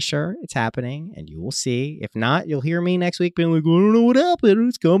pretty sure it's happening and you will see. If not, you'll hear me next week being like, I don't know what happened.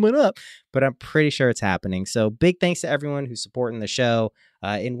 It's coming up, but I'm pretty sure it's happening. So big thanks to everyone who's supporting the show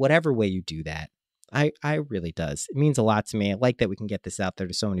in whatever way you do that. I really does. It means a lot to me. I like that we can get this out there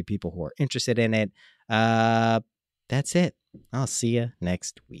to so many people who are interested in it. That's it. I'll see you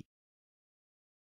next week.